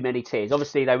too many tears.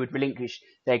 Obviously, they would relinquish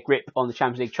their grip on the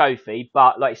Champions League trophy,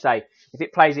 but like you say, if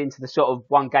it plays into the sort of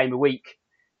one game a week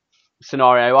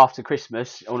scenario after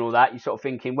Christmas and all that, you're sort of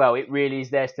thinking, well, it really is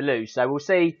theirs to lose. So we'll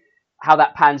see how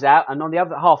that pans out. And on the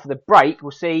other half of the break,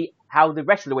 we'll see how the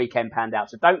rest of the weekend panned out.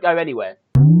 So don't go anywhere.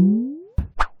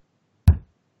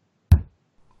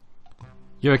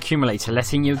 Your accumulator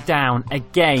letting you down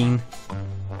again.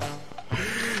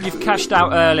 You've cashed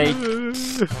out early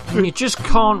and you just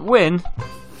can't win.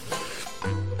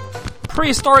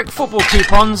 Prehistoric football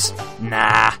coupons?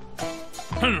 Nah.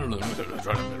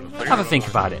 Have a think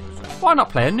about it. Why not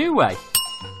play a new way?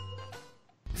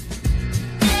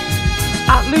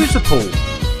 At Loserpool,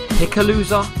 pick a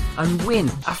loser and win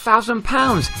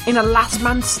 £1,000 in a last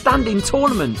man standing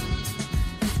tournament.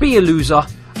 Be a loser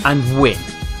and win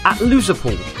at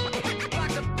Loserpool.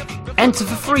 Enter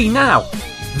for free now.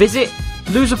 Visit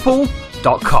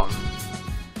loserpool.com.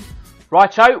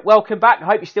 Righto, welcome back. I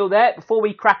hope you're still there. Before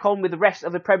we crack on with the rest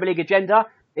of the Premier League agenda,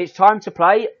 it's time to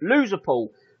play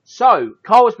Loserpool. So,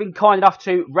 Carl's been kind enough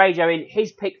to radio in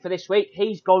his pick for this week.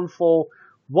 He's gone for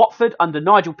Watford under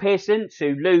Nigel Pearson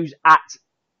to lose at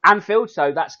Anfield.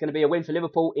 So that's going to be a win for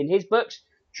Liverpool in his books.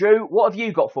 Drew, what have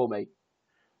you got for me?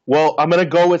 Well, I'm going to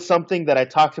go with something that I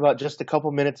talked about just a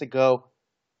couple minutes ago.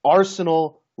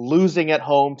 Arsenal losing at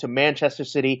home to Manchester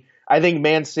City. I think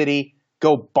Man City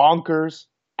go bonkers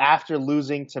after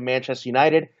losing to Manchester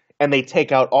United, and they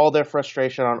take out all their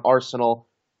frustration on Arsenal.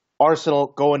 Arsenal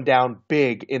going down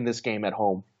big in this game at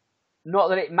home. Not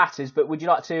that it matters, but would you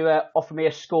like to offer me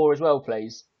a score as well,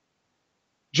 please?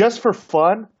 Just for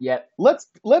fun, Yep.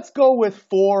 Let's go with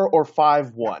 4 or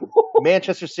 5-1.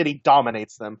 Manchester City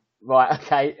dominates them. Right,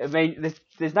 okay. I mean,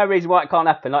 there's no reason why it can't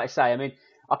happen, like I say. I mean,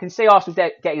 I can see Arsenal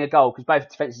getting a goal because both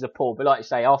defences are poor, but like I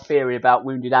say, our theory about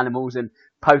wounded animals and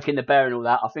poking the bear and all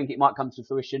that, I think it might come to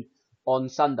fruition on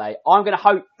Sunday. I'm going to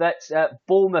hope that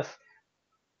Bournemouth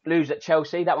lose at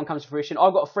Chelsea. That one comes to fruition.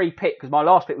 I've got a free pick because my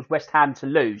last pick was West Ham to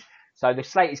lose. So the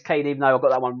slate is clean even though I got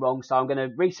that one wrong. So I'm going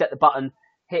to reset the button,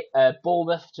 hit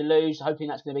Bournemouth to lose, hoping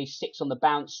that's going to be 6 on the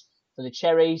bounce for the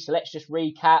Cherries. So let's just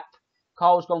recap.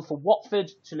 Carl's gone for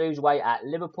Watford to lose away at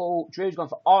Liverpool. Drew's gone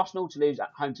for Arsenal to lose at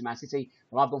home to Man City.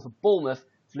 And I've gone for Bournemouth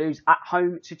to lose at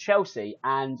home to Chelsea.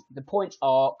 And the points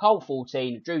are Carl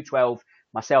 14, Drew 12,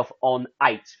 myself on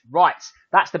 8. Right,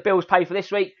 that's the bills paid for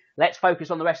this week. Let's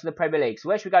focus on the rest of the Premier League. So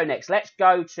where should we go next? Let's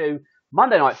go to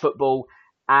Monday Night Football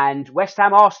and West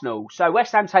Ham Arsenal. So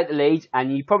West Ham take the lead,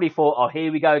 and you probably thought, oh,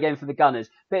 here we go again for the Gunners.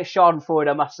 Bit of schadenfreude,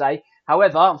 I must say.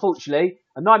 However, unfortunately,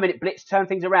 a 9-minute blitz turned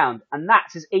things around, and that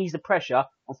has eased the pressure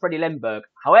on Freddie Ljungberg.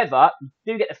 However, you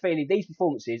do get the feeling these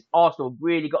performances, Arsenal have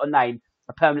really got to name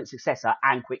a permanent successor,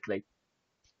 and quickly.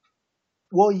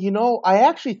 Well, I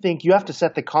actually think you have to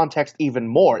set the context even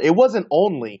more. It wasn't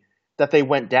only that they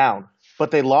went down,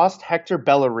 but they lost Hector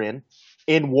Bellerin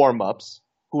in warm-ups,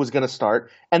 who was going to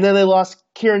start, and then they lost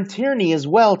Kieran Tierney as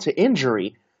well to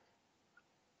injury.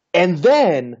 And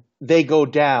then they go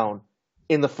down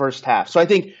in the first half. So I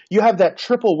think you have that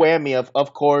triple whammy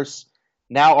of course,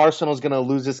 now Arsenal's going to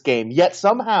lose this game. Yet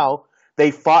somehow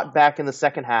they fought back in the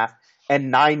second half,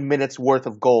 and 9 minutes worth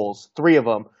of goals, 3 of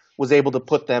them, was able to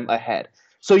put them ahead.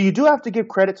 So you do have to give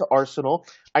credit to Arsenal.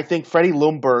 I think Freddie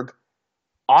Ljungberg,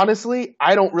 honestly,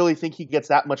 I don't really think he gets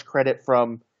that much credit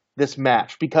from this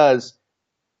match because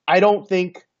I don't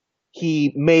think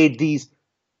he made these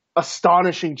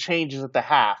astonishing changes at the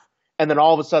half, and then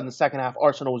all of a sudden the second half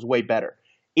Arsenal was way better.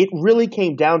 It really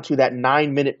came down to that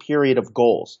 9-minute period of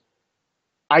goals.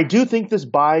 I do think this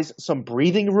buys some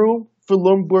breathing room for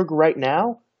Ljungberg right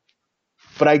now,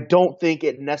 but I don't think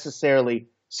it necessarily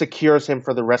secures him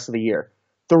for the rest of the year.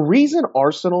 The reason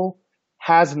Arsenal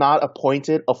has not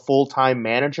appointed a full-time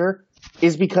manager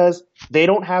is because they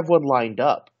don't have one lined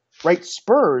up, right?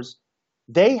 Spurs,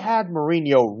 they had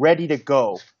Mourinho ready to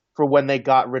go for when they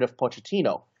got rid of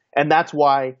Pochettino. And that's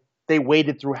why they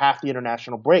waited through half the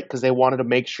international break, because they wanted to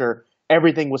make sure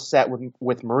everything was set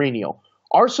with Mourinho.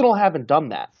 Arsenal haven't done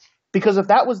that, because if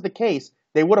that was the case,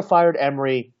 they would have fired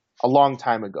Emery a long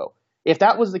time ago. If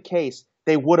that was the case,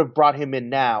 they would have brought him in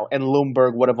now, and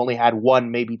Ljungberg would have only had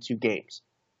 1, maybe 2 games.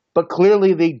 But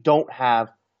clearly they don't have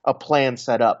a plan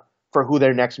set up for who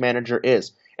their next manager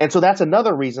is. And so that's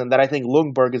another reason that I think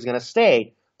Ljungberg is going to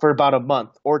stay for about a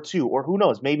month or 2, or who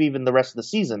knows, maybe even the rest of the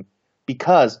season,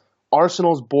 because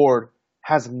Arsenal's board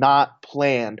has not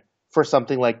planned for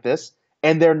something like this,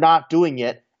 and they're not doing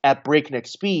it at breakneck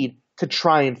speed to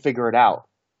try and figure it out.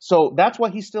 So that's why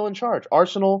he's still in charge.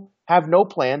 Arsenal have no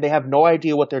plan. They have no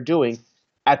idea what they're doing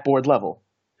at board level.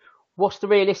 What's the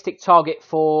realistic target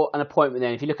for an appointment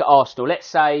then? If you look at Arsenal, let's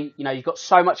say, you've got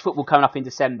so much football coming up in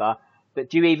December, but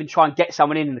do you even try and get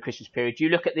someone in the Christmas period? Do you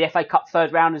look at the FA Cup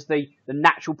third round as the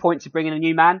natural point to bring in a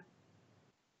new man?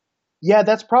 Yeah,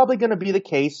 that's probably going to be the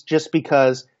case, just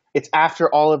because it's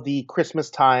after all of the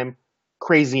Christmas time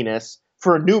craziness.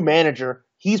 For a new manager,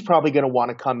 he's probably going to want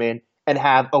to come in and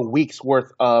have a week's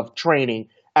worth of training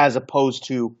as opposed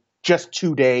to just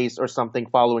 2 days or something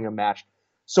following a match.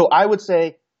 So I would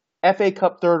say FA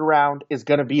Cup third round is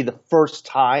going to be the first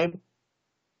time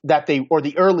that the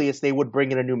earliest they would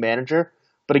bring in a new manager.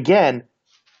 But again,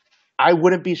 I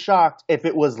wouldn't be shocked if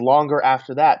it was longer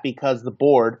after that, because the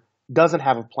board doesn't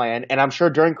have a plan. And I'm sure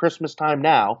during Christmas time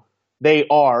now, they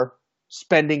are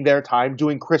spending their time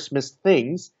doing Christmas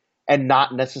things and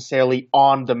not necessarily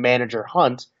on the manager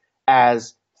hunt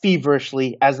as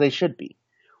feverishly as they should be.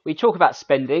 We talk about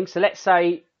spending. So let's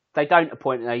say they don't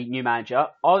appoint a new manager.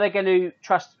 Are they going to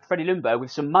trust Freddie Ljungberg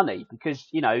with some money? Because,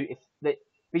 if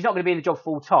he's not going to be in the job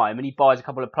full time and he buys a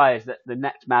couple of players that the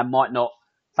next man might not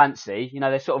fancy,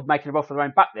 they're sort of making a rod for their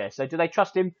own back there. So do they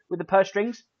trust him with the purse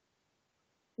strings?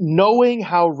 Knowing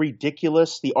how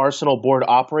ridiculous the Arsenal board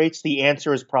operates, the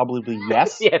answer is probably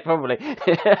yes. Yeah, probably.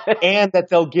 And that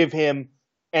they'll give him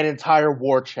an entire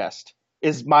war chest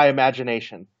is my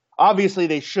imagination. Obviously,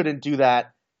 they shouldn't do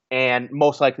that, and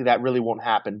most likely that really won't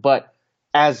happen. But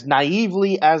as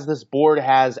naively as this board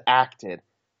has acted,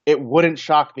 it wouldn't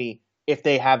shock me if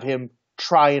they have him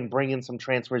try and bring in some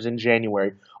transfers in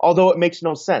January, although it makes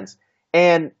no sense.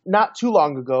 And not too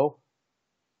long ago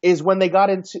is when they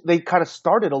kind of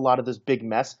started a lot of this big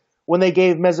mess when they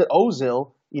gave Mesut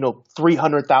Ozil,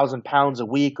 £300,000 a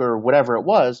week or whatever it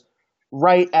was,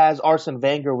 right as Arsene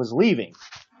Wenger was leaving.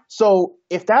 So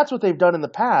if that's what they've done in the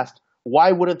past,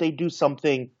 why wouldn't they do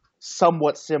something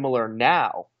somewhat similar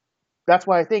now? That's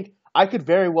why I think I could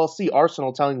very well see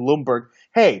Arsenal telling Ljungberg,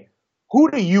 hey, who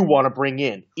do you want to bring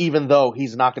in, even though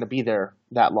he's not going to be there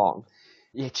that long?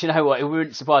 Yeah, do you know what? It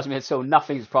wouldn't surprise me at all.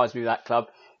 Nothing surprised me with that club.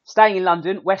 Staying in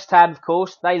London, West Ham, of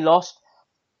course, they lost.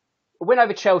 A win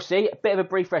over Chelsea, a bit of a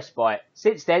brief respite.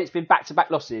 Since then, it's been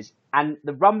back-to-back losses. And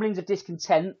the rumblings of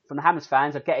discontent from the Hammers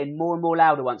fans are getting more and more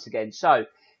louder once again. So,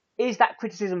 is that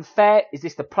criticism fair? Is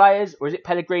this the players, or is it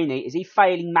Pellegrini? Is he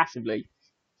failing massively?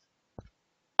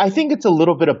 I think it's a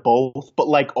little bit of both, but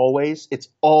like always, it's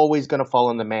always going to fall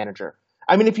on the manager.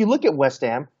 I mean, if you look at West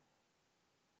Ham,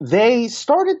 they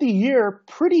started the year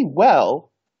pretty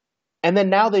well, and then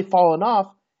now they've fallen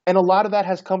off, and a lot of that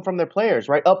has come from their players,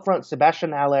 right? Up front,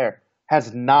 Sebastian Haller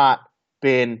has not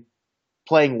been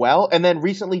playing well, and then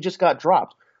recently just got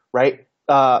dropped, right?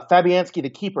 Fabianski, the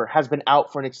keeper, has been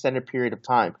out for an extended period of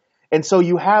time. And so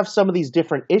you have some of these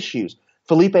different issues.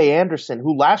 Felipe Anderson,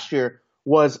 who last year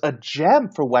was a gem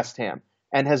for West Ham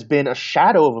and has been a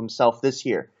shadow of himself this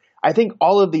year. I think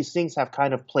all of these things have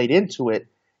kind of played into it,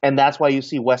 and that's why you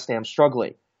see West Ham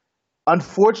struggling.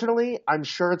 Unfortunately, I'm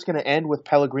sure it's going to end with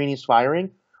Pellegrini's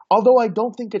firing, although I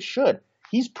don't think it should.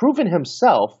 He's proven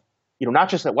himself, not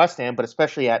just at West Ham, but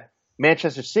especially at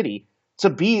Manchester City, to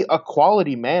be a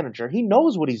quality manager. He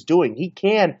knows what he's doing. He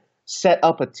can set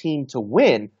up a team to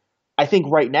win. I think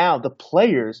right now the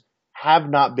players have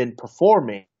not been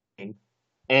performing,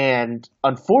 and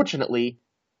unfortunately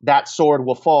that sword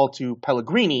will fall to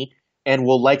Pellegrini and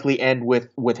will likely end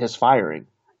with his firing.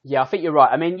 Yeah, I think you're right.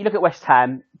 I mean, you look at West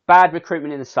Ham, bad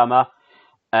recruitment in the summer.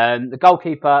 The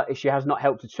goalkeeper issue has not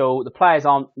helped at all. The players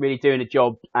aren't really doing a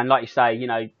job, and like you say,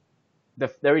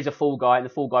 there is a fall guy, and the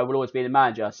fall guy will always be the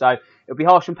manager. So it'll be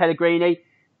harsh on Pellegrini.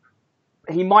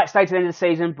 he might stay to the end of the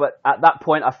season, but at that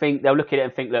point, I think they'll look at it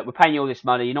and think, look, we're paying you all this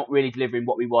money. You're not really delivering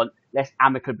what we want. Let's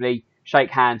amicably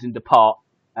shake hands and depart.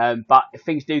 But if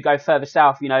things do go further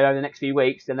south, over the next few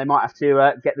weeks, then they might have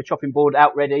to get the chopping board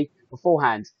out ready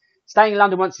beforehand. Staying in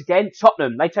London once again,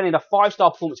 Tottenham, they turned in a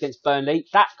 5-star performance against Burnley.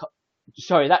 That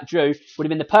drew would have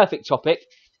been the perfect topic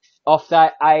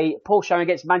after a poor showing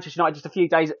against Manchester United just a few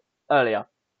days earlier.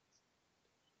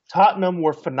 Tottenham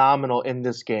were phenomenal in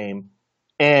this game.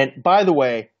 And by the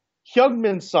way,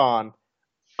 Heung-min Son,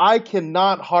 I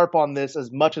cannot harp on this as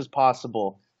much as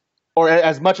possible, or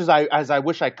as much as I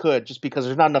wish I could, just because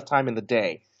there's not enough time in the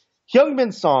day.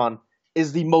 Heung-min Son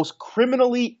is the most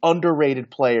criminally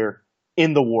underrated player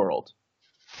in the world.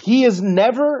 He is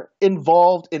never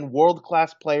involved in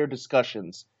world-class player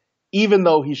discussions, even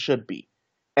though he should be.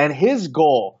 And his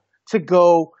goal to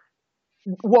go,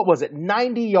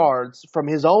 90 yards from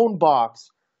his own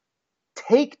box,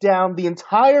 take down the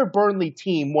entire Burnley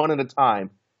team one at a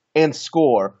time, and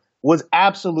score was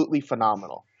absolutely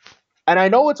phenomenal. And I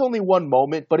know it's only one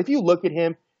moment, but if you look at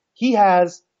him, he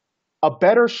has a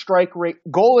better strike rate,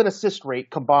 goal and assist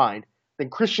rate combined than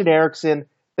Christian Eriksen,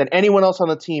 than anyone else on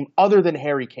the team other than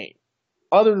Harry Kane.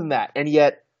 Other than that, and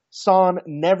yet Son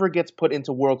never gets put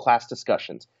into world-class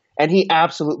discussions. And he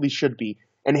absolutely should be.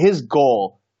 And his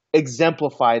goal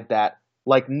exemplified that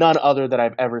like none other that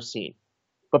I've ever seen.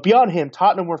 But beyond him,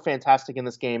 Tottenham were fantastic in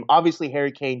this game. Obviously,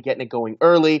 Harry Kane getting it going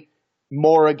early.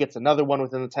 Mora gets another one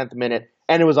within the 10th minute,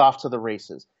 and it was off to the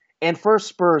races. And for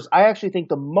Spurs, I actually think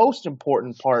the most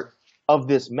important part of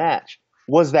this match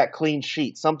was that clean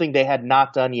sheet, something they had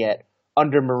not done yet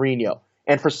under Mourinho.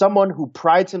 And for someone who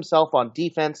prides himself on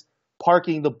defense,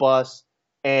 parking the bus,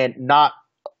 and not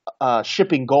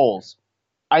shipping goals,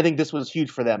 I think this was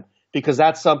huge for them, because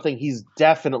that's something he's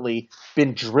definitely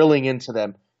been drilling into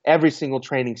them every single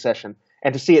training session.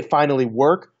 And to see it finally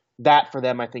work, that for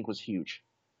them I think was huge.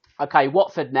 Okay,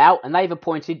 Watford now, and they've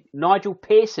appointed Nigel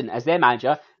Pearson as their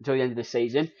manager until the end of the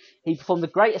season. He performed the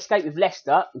great escape with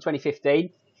Leicester in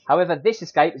 2015. However, this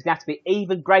escape is going to have to be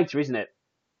even greater, isn't it?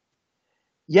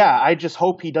 Yeah, I just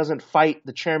hope he doesn't fight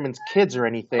the chairman's kids or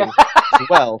anything as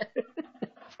well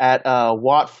at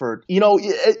Watford.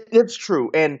 It's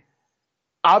true. And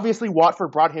obviously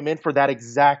Watford brought him in for that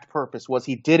exact purpose.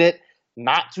 He did it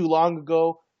not too long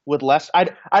ago with Leicester.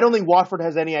 I don't think Watford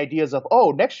has any ideas of,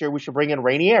 next year we should bring in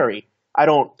Ranieri. I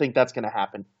don't think that's going to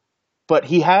happen. But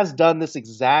he has done this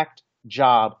exact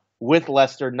job with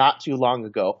Leicester not too long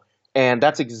ago. And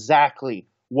that's exactly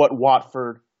what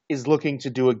Watford is looking to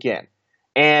do again.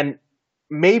 And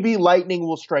maybe lightning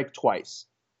will strike twice.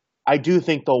 I do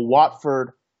think, though,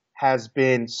 Watford has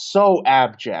been so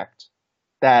abject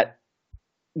that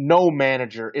no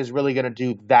manager is really going to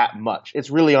do that much. It's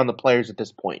really on the players at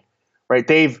this point, right?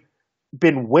 They've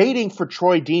been waiting for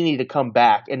Troy Deeney to come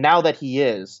back, and now that he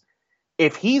is,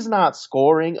 if he's not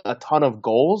scoring a ton of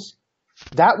goals,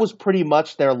 that was pretty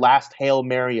much their last Hail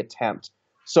Mary attempt.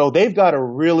 So they've got to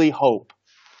really hope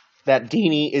that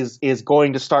Deeney is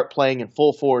going to start playing in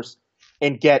full force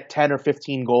and get 10 or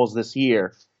 15 goals this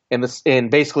year in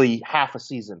basically half a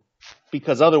season.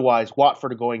 Because otherwise,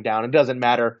 Watford are going down. It doesn't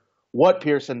matter what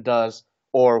Pearson does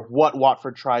or what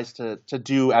Watford tries to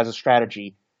do as a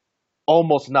strategy.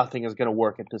 Almost nothing is going to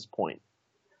work at this point.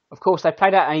 Of course, they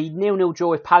played out a 0-0 draw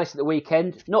with Palace at the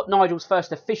weekend. Not Nigel's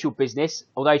first official business,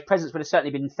 although his presence would have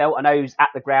certainly been felt. I know he was at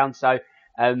the ground, so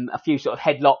a few sort of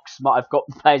headlocks might have got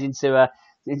the players into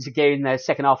gear in the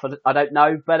second half. I don't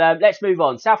know. But let's move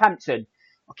on. Southampton.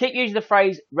 I keep using the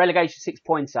phrase relegation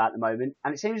 6-pointer at the moment,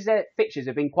 and it seems their fixtures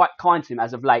have been quite kind to them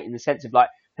as of late in the sense of like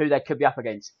who they could be up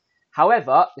against.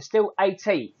 However, they're still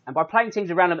 18th, and by playing teams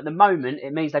around them at the moment,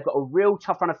 it means they've got a real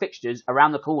tough run of fixtures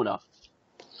around the corner.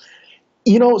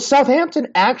 Southampton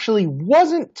actually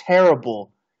wasn't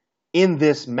terrible in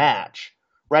this match,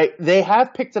 right? They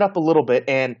have picked it up a little bit,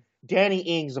 and Danny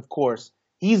Ings, of course,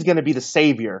 he's going to be the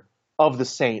savior of the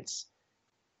Saints.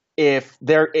 If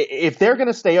they're going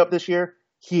to stay up this year,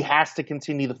 he has to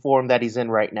continue the form that he's in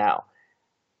right now.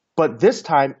 But this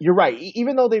time, you're right.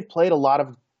 Even though they've played a lot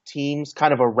of teams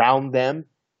kind of around them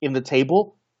in the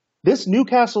table, this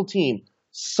Newcastle team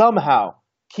somehow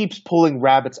keeps pulling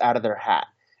rabbits out of their hat.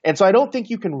 And so I don't think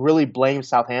you can really blame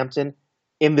Southampton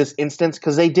in this instance,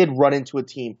 because they did run into a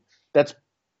team that's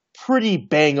pretty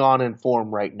bang on in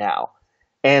form right now.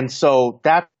 And so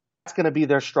that's going to be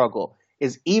their struggle,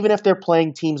 is even if they're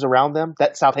playing teams around them,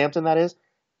 that Southampton that is,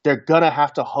 they're going to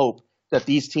have to hope that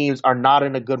these teams are not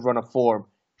in a good run of form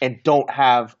and don't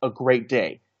have a great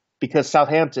day. Because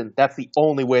Southampton, that's the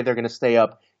only way they're going to stay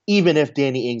up, even if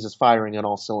Danny Ings is firing on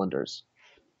all cylinders.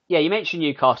 Yeah, you mentioned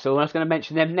Newcastle, and I was going to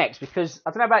mention them next, because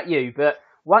I don't know about you, but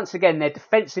once again, their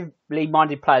defensively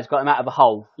minded players got them out of a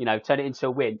hole, turn it into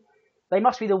a win. They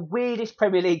must be the weirdest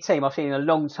Premier League team I've seen in a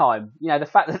long time. The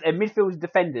fact that their midfielders and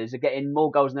defenders are getting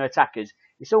more goals than their attackers,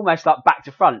 it's almost like back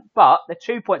to front. But they're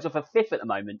 2 points off a fifth at the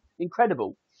moment.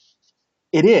 Incredible.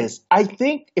 It is. I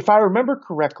think, if I remember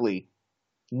correctly,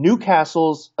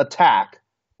 Newcastle's attack,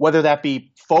 whether that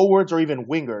be forwards or even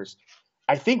wingers,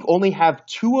 I think only have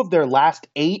 2 of their last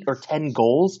 8 or 10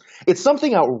 goals. It's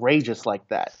something outrageous like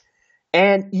that.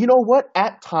 And you know what?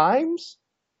 At times,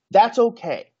 that's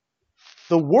okay.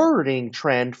 The worrying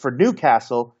trend for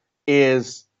Newcastle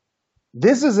is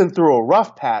this isn't through a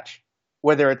rough patch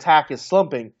where their attack is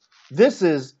slumping. This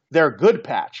is their good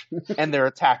patch and their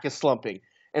attack is slumping.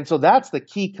 And so that's the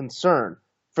key concern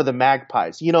for the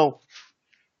Magpies.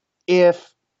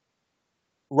 If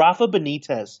Rafa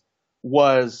Benitez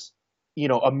was,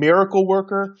 a miracle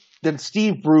worker, then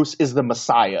Steve Bruce is the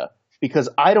Messiah, because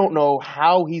I don't know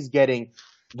how he's getting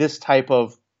this type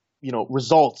of,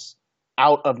 results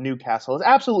out of Newcastle. It's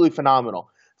absolutely phenomenal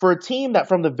for a team that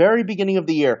from the very beginning of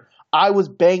the year, I was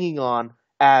banging on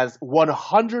as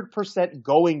 100%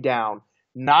 going down,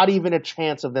 not even a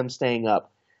chance of them staying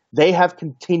up. They have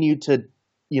continued to,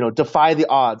 defy the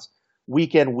odds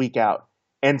week in, week out.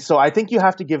 And so I think you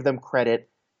have to give them credit.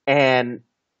 And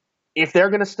if they're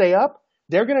going to stay up,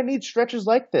 they're going to need stretches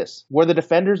like this where the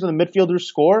defenders and the midfielders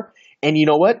score. And you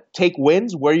know what? Take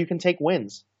wins where you can take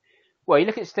wins. Well, you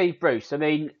look at Steve Bruce. I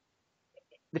mean,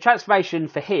 the transformation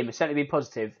for him has certainly been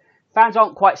positive. Fans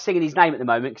aren't quite singing his name at the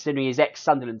moment, considering his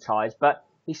ex-Sunderland ties, but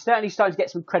he's certainly starting to get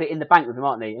some credit in the bank with them,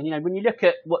 aren't they? And, when you look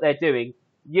at what they're doing,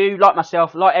 you, like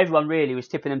myself, like everyone really, was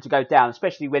tipping them to go down,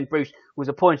 especially when Bruce was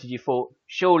appointed. You thought,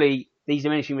 surely these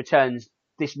diminishing returns,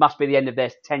 this must be the end of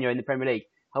their tenure in the Premier League.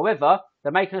 However,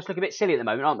 they're making us look a bit silly at the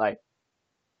moment, aren't they?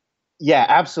 Yeah,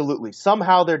 absolutely.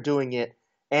 Somehow they're doing it,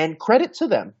 and credit to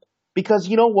them. Because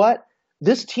you know what?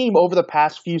 This team over the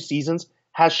past few seasons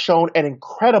has shown an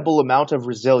incredible amount of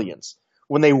resilience.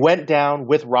 When they went down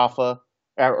with Rafa,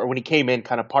 or when he came in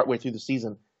kind of partway through the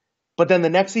season. But then the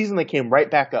next season they came right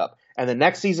back up. And the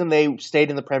next season they stayed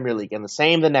in the Premier League. And the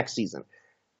same the next season.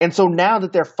 And so now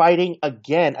that they're fighting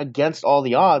again against all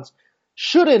the odds,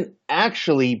 shouldn't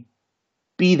actually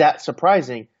be that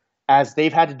surprising, as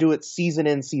they've had to do it season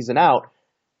in, season out.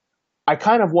 I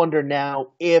kind of wonder now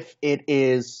if it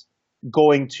is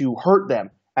going to hurt them,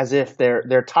 as if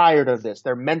they're tired of this.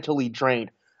 They're mentally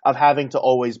drained of having to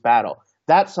always battle.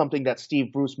 That's something that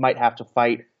Steve Bruce might have to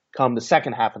fight come the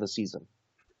second half of the season.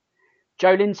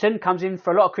 Joelinton comes in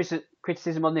for a lot of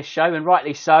criticism on this show, and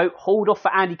rightly so. Hauled off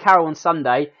for Andy Carroll on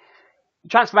Sunday. The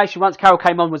transformation once Carroll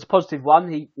came on was a positive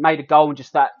one. He made a goal, and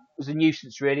just that was a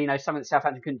nuisance, really. Something that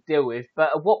Southampton couldn't deal with. But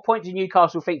at what point did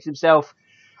Newcastle think to himself,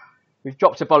 we've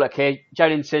dropped a bollock here.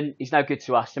 Joelinton is no good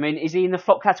to us. I mean, is he in the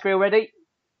flop category already?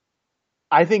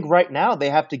 I think right now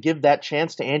they have to give that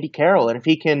chance to Andy Carroll. And if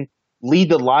he can lead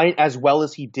the line as well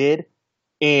as he did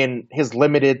in his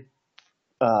limited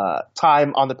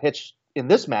time on the pitch in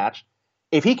this match,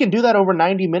 if he can do that over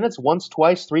 90 minutes, once,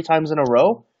 twice, 3 times in a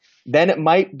row, then it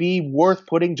might be worth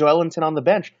putting Joelinton on the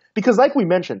bench. Because like we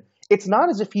mentioned, it's not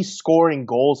as if he's scoring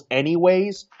goals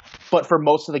anyways, but for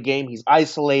most of the game he's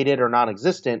isolated or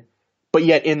non-existent, but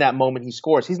yet in that moment he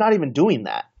scores. He's not even doing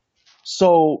that.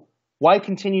 So why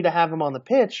continue to have him on the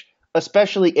pitch,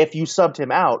 especially if you subbed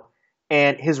him out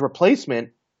and his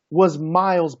replacement was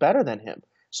miles better than him?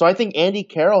 So I think Andy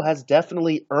Carroll has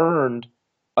definitely earned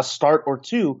a start or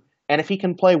two, and if he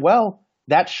can play well,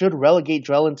 that should relegate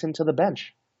Joelinton to the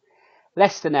bench.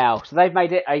 Leicester now. So they've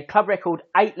made it a club record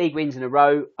 8 league wins in a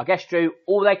row. I guess, Drew,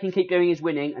 all they can keep doing is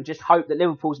winning and just hope that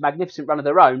Liverpool's magnificent run of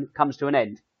their own comes to an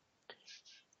end.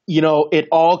 It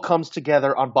all comes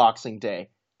together on Boxing Day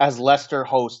as Leicester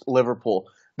host Liverpool.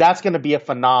 That's going to be a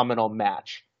phenomenal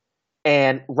match.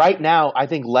 And right now, I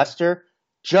think Leicester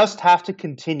just have to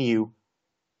continue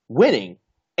winning.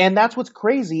 And that's what's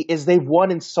crazy is they've won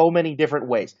in so many different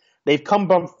ways. They've come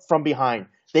from behind.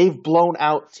 They've blown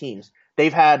out teams.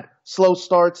 They've had slow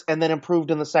starts and then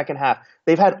improved in the second half.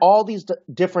 They've had all these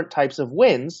different types of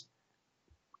wins,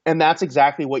 and that's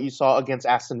exactly what you saw against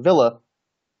Aston Villa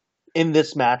in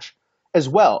this match as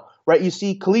well, right? You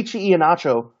see Kelechi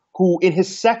Iheanacho, who in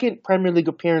his second Premier League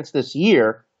appearance this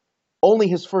year, only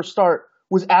his first start,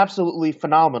 was absolutely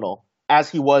phenomenal, as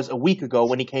he was a week ago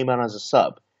when he came out as a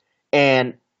sub.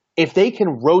 And if they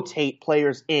can rotate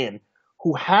players in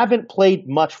who haven't played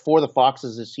much for the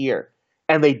Foxes this year,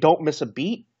 and they don't miss a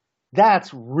beat,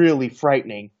 that's really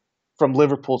frightening from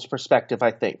Liverpool's perspective,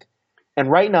 I think.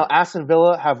 And right now, Aston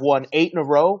Villa have won 8 in a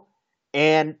row,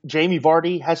 and Jamie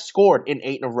Vardy has scored in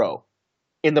 8 in a row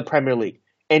in the Premier League.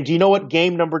 And do you know what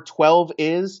game number 12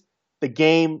 is the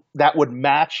game that would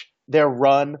match their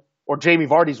run, or Jamie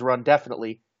Vardy's run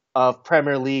definitely, of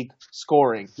Premier League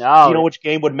scoring. No. Do you know which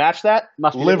game would match that?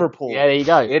 Must be Liverpool. Yeah, there you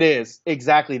go. It is.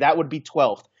 Exactly. That would be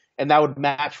 12th. And that would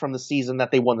match from the season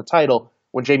that they won the title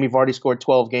when Jamie Vardy scored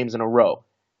 12 games in a row.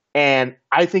 And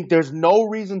I think there's no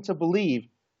reason to believe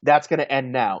that's going to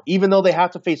end now. Even though they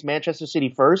have to face Manchester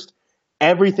City first,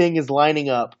 everything is lining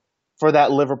up for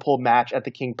that Liverpool match at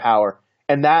the King Power.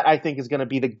 And that, I think, is going to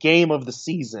be the game of the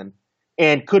season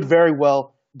and could very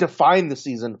well define the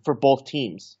season for both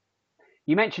teams.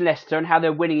 You mentioned Leicester and how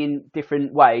they're winning in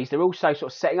different ways. They're also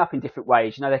sort of setting up in different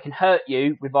ways. You know, they can hurt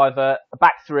you with either a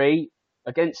back three.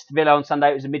 Against Villa on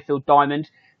Sunday, it was a midfield diamond.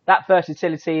 That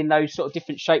versatility in those sort of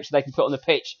different shapes that they can put on the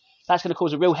pitch, that's going to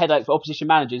cause a real headache for opposition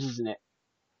managers, isn't it?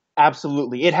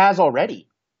 Absolutely. It has already.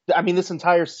 I mean, this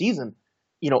entire season,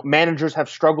 managers have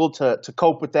struggled to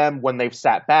cope with them when they've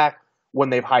sat back, when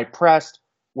they've high pressed,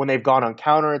 when they've gone on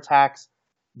counterattacks.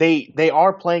 They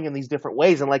are playing in these different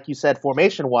ways. And like you said,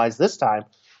 formation-wise, this time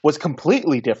was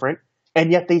completely different.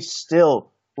 And yet they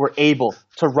still were able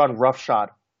to run roughshod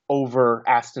over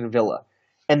Aston Villa.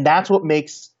 And that's what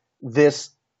makes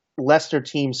this Leicester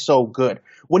team so good.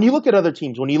 When you look at other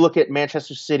teams, when you look at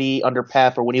Manchester City under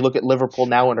Pep, or when you look at Liverpool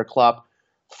now under Klopp,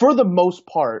 for the most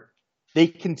part, they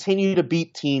continue to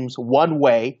beat teams one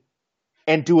way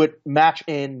and do it match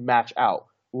in, match out.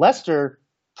 Leicester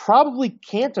probably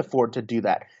can't afford to do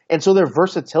that. And so their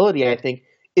versatility, I think,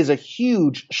 is a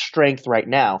huge strength right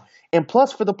now. And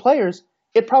plus, for the players,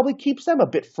 it probably keeps them a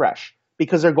bit fresh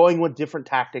because they're going with different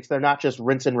tactics. They're not just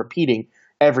rinse and repeating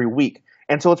every week.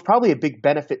 And so it's probably a big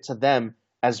benefit to them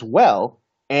as well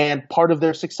and part of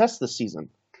their success this season.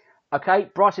 Okay,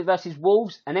 Brighton versus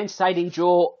Wolves, an entertaining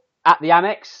draw at the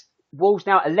Amex. Wolves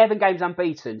now 11 games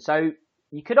unbeaten. So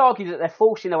you could argue that they're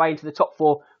forcing their way into the top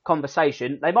four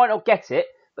conversation. They might not get it,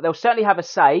 but they'll certainly have a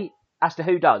say as to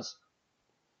who does.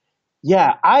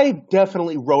 Yeah, I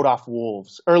definitely wrote off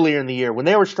Wolves earlier in the year. When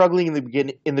they were struggling in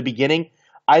the beginning,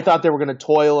 I thought they were going to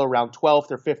toil around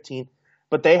 12th or 15th,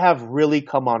 but they have really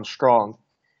come on strong.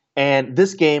 And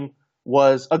this game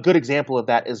was a good example of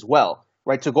that as well,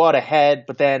 right? To go out ahead,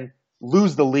 but then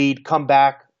lose the lead, come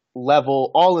back,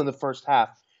 level, all in the first half.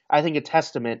 I think a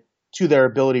testament to their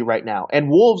ability right now. And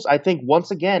Wolves, I think,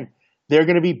 once again, they're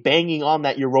going to be banging on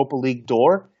that Europa League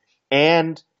door.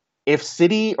 And if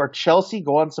City or Chelsea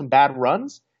go on some bad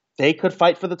runs, they could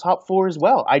fight for the top four as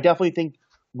well. I definitely think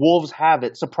Wolves have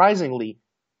it, surprisingly,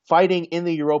 fighting in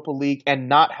the Europa League and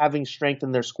not having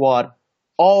strengthened their squad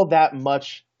all that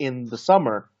much in the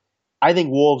summer. I think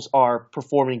Wolves are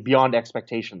performing beyond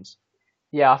expectations.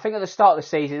 Yeah, I think at the start of the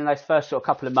season, in those first sort of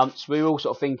couple of months, we were all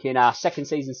sort of thinking second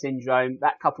season syndrome,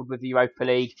 that coupled with the Europa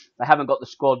League, they haven't got the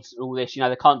squads, all this,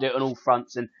 they can't do it on all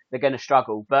fronts and they're going to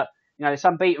struggle. But, this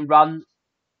unbeaten run,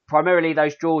 primarily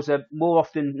those draws are more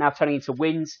often now turning into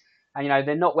wins. And,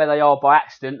 they're not where they are by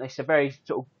accident. It's a very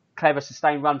sort of clever,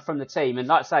 sustained run from the team. And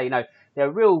like I say,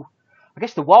 they're real, I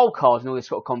guess, the wild cards in all this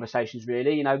sort of conversations,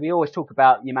 really. We always talk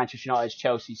about your Manchester United,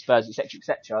 Chelsea, Spurs,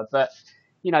 etc. But,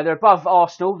 they're above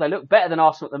Arsenal. They look better than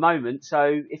Arsenal at the moment.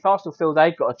 So if Arsenal feel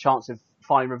they've got a chance of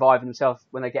finally reviving themselves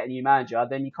when they get a new manager,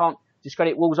 then you can't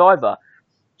discredit Wolves either.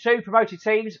 Two promoted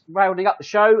teams rounding up the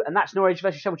show, and that's Norwich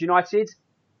versus Sheffield United.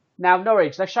 Now,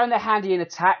 Norwich, they've shown they're handy in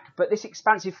attack, but this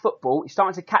expansive football is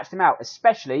starting to catch them out,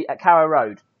 especially at Carrow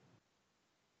Road.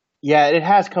 Yeah, it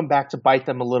has come back to bite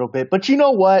them a little bit. But you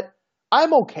know what?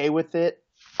 I'm okay with it.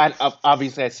 And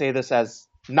obviously, I say this as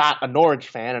not a Norwich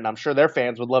fan, and I'm sure their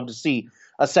fans would love to see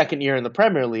a second year in the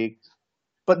Premier League.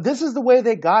 But this is the way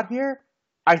they got here.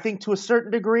 I think to a certain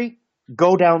degree,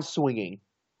 go down swinging.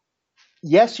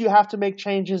 Yes, you have to make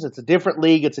changes. It's a different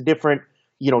league. It's a different,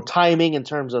 timing in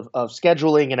terms of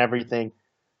scheduling and everything.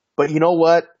 But you know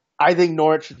what? I think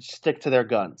Norwich should stick to their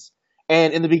guns.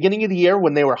 And in the beginning of the year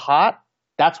when they were hot,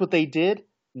 that's what they did.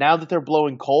 Now that they're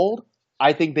blowing cold,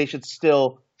 I think they should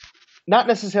still not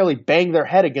necessarily bang their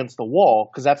head against the wall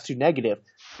because that's too negative,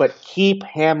 but keep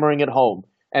hammering it home.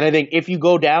 And I think if you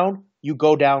go down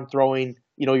throwing,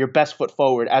 your best foot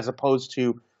forward as opposed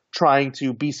to trying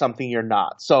to be something you're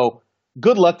not. So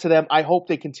good luck to them. I hope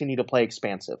they continue to play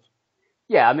expansive.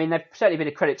 Yeah, I mean, they've certainly been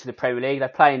a credit to the Premier League. They're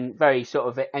playing very sort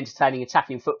of entertaining,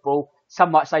 attacking football.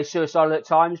 Some might say suicidal at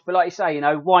times, but like you say,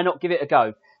 why not give it a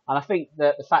go? And I think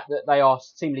that the fact that they are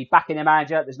seemingly backing their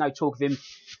manager, there's no talk of him,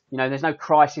 there's no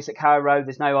crisis at Carrow Road.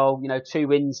 There's no, 2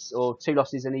 wins or 2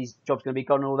 losses and his job's going to be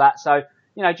gone and all that. So,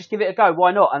 just give it a go.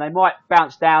 Why not? And they might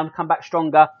bounce down, come back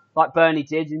stronger like Burnley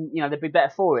did, and, they'd be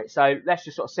better for it. So let's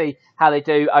just sort of see how they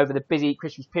do over the busy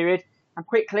Christmas period. And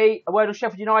quickly, a word on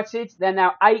Sheffield United. They're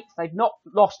now 8th. They've not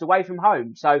lost away from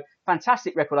home. So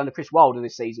fantastic record under Chris Wilder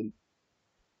this season.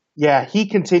 Yeah, he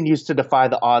continues to defy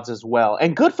the odds as well.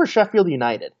 And good for Sheffield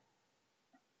United.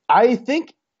 I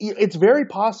think it's very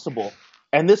possible,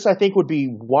 and this I think would be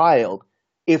wild,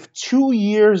 if 2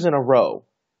 years in a row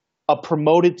a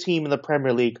promoted team in the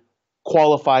Premier League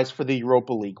qualifies for the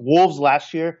Europa League. Wolves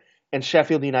last year and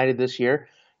Sheffield United this year.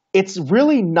 It's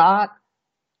really not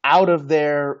out of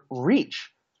their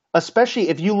reach, especially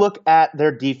if you look at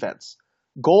their defense.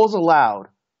 Goals allowed,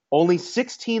 only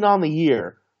 16 on the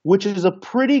year, which is a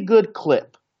pretty good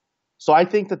clip. So I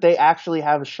think that they actually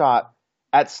have a shot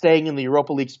at staying in the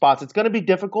Europa League spots. It's going to be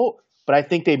difficult, but I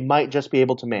think they might just be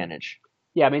able to manage.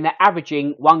 Yeah, I mean, they're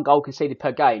averaging 1 goal conceded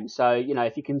per game. So,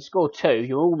 if you can score 2,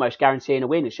 you're almost guaranteeing a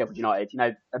win at Sheffield United.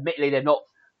 Admittedly, they've not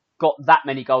got that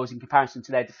many goals in comparison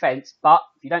to their defence, but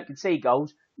if you don't concede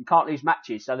goals, you can't lose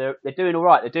matches. So they're doing all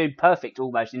right. They're doing perfect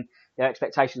almost in their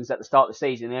expectations at the start of the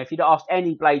season. If you'd asked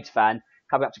any Blades fan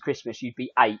coming up to Christmas, you'd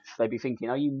be 8th. They'd be thinking,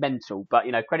 are you mental? But,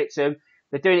 credit to them.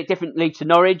 They're doing it differently to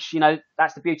Norwich.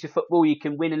 That's the beauty of football. You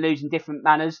can win and lose in different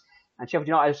manners. And Sheffield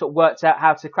United have sort of worked out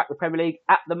how to crack the Premier League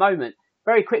at the moment.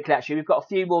 Very quickly, actually, we've got a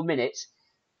few more minutes.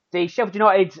 The Sheffield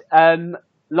United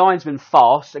linesman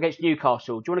farce against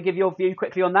Newcastle. Do you want to give your view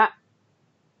quickly on that?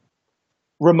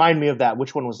 Remind me of that.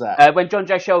 Which one was that? When John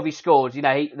Joe Shelby scored,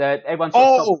 everyone.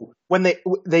 When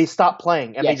they stopped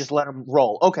playing and They just let him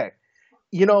roll. Okay,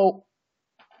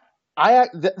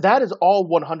 that is all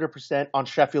 100% on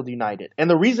Sheffield United, and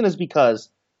the reason is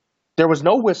because there was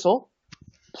no whistle.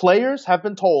 Players have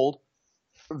been told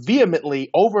vehemently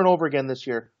over and over again this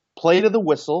year, play to the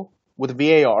whistle with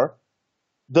VAR.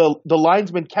 The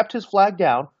linesman kept his flag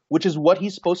down, which is what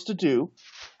he's supposed to do.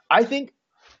 I think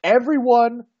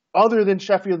everyone other than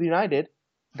Sheffield United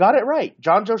got it right.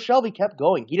 John Joe Shelby kept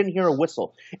going. He didn't hear a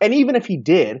whistle. And even if he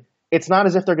did, it's not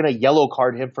as if they're going to yellow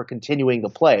card him for continuing the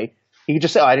play. He could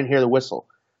just say, I didn't hear the whistle.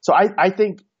 So I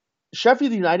think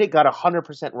Sheffield United got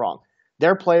 100% wrong.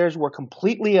 Their players were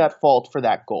completely at fault for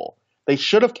that goal. They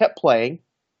should have kept playing,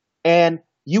 and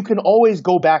you can always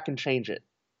go back and change it.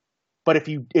 But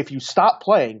if you stop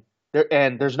playing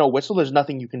and there's no whistle, there's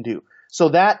nothing you can do. So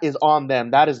that is on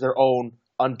them. That is their own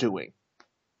undoing.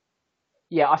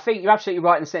 Yeah, I think you're absolutely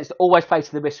right in the sense that always play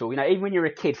to the whistle. Even when you're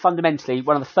a kid, fundamentally,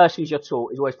 one of the first things you're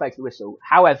taught is always play to the whistle.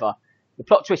 However, the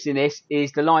plot twist in this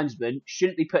is the linesman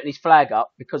shouldn't be putting his flag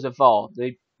up because of VAR.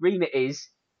 The remit is,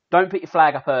 don't put your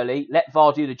flag up early, let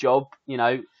VAR do the job,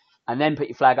 and then put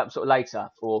your flag up sort of later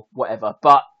or whatever.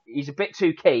 But he's a bit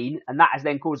too keen, and that has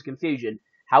then caused confusion.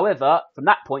 However, from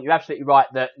that point, you're absolutely right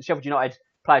that the Sheffield United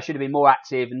player should have been more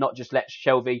active and not just let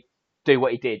Shelby do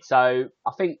what he did. So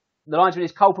I think the linesman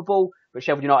is culpable, but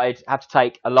Sheffield United have to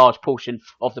take a large portion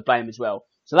of the blame as well.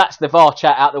 So that's the VAR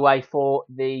chat out the way for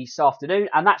this afternoon,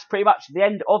 and that's pretty much the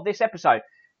end of this episode.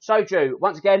 So, Drew,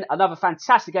 once again, another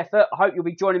fantastic effort. I hope you'll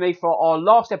be joining me for our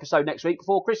last episode next week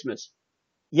before Christmas.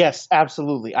 Yes,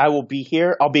 absolutely. I will be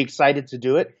here. I'll be excited to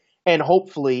do it, and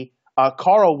hopefully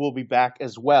Carl will be back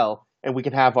as well, and we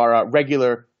can have our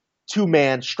regular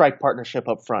 2-man strike partnership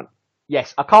up front.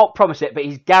 Yes, I can't promise it, but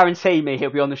he's guaranteed me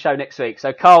he'll be on the show next week.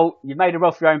 So, Carl, you've made a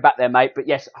rod for your own back there, mate. But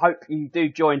yes, I hope you do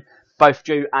join both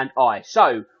Drew and I.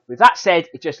 So, with that said,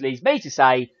 it just leaves me to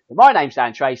say that my name's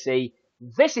Dan Tracy.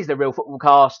 This is the Real Football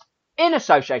Cast in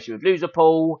association with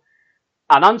Loserpool.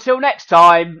 And until next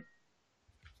time,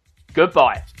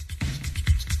 goodbye.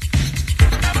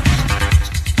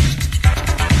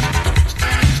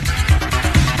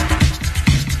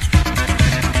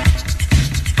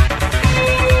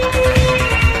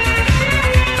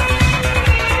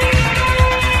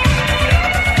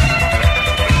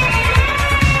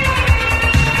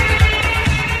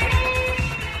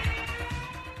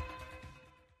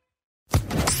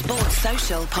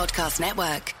 Podcast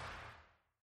Network.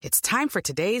 It's time for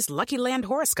today's Lucky Land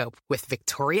horoscope with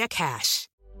Victoria Cash.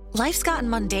 Life's gotten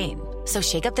mundane, so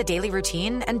shake up the daily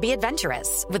routine and be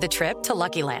adventurous with a trip to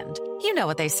Lucky Land. You know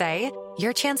what they say,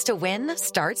 your chance to win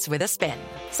starts with a spin.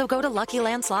 So go to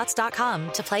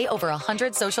LuckyLandSlots.com to play over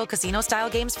 100 social casino-style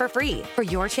games for free for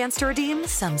your chance to redeem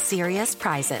some serious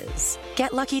prizes.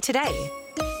 Get lucky today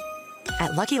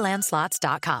at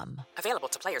LuckyLandSlots.com. Available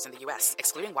to players in the U.S.,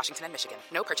 excluding Washington and Michigan.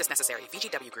 No purchase necessary.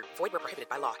 VGW Group. Void where prohibited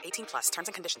by law. 18+. Terms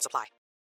and conditions apply.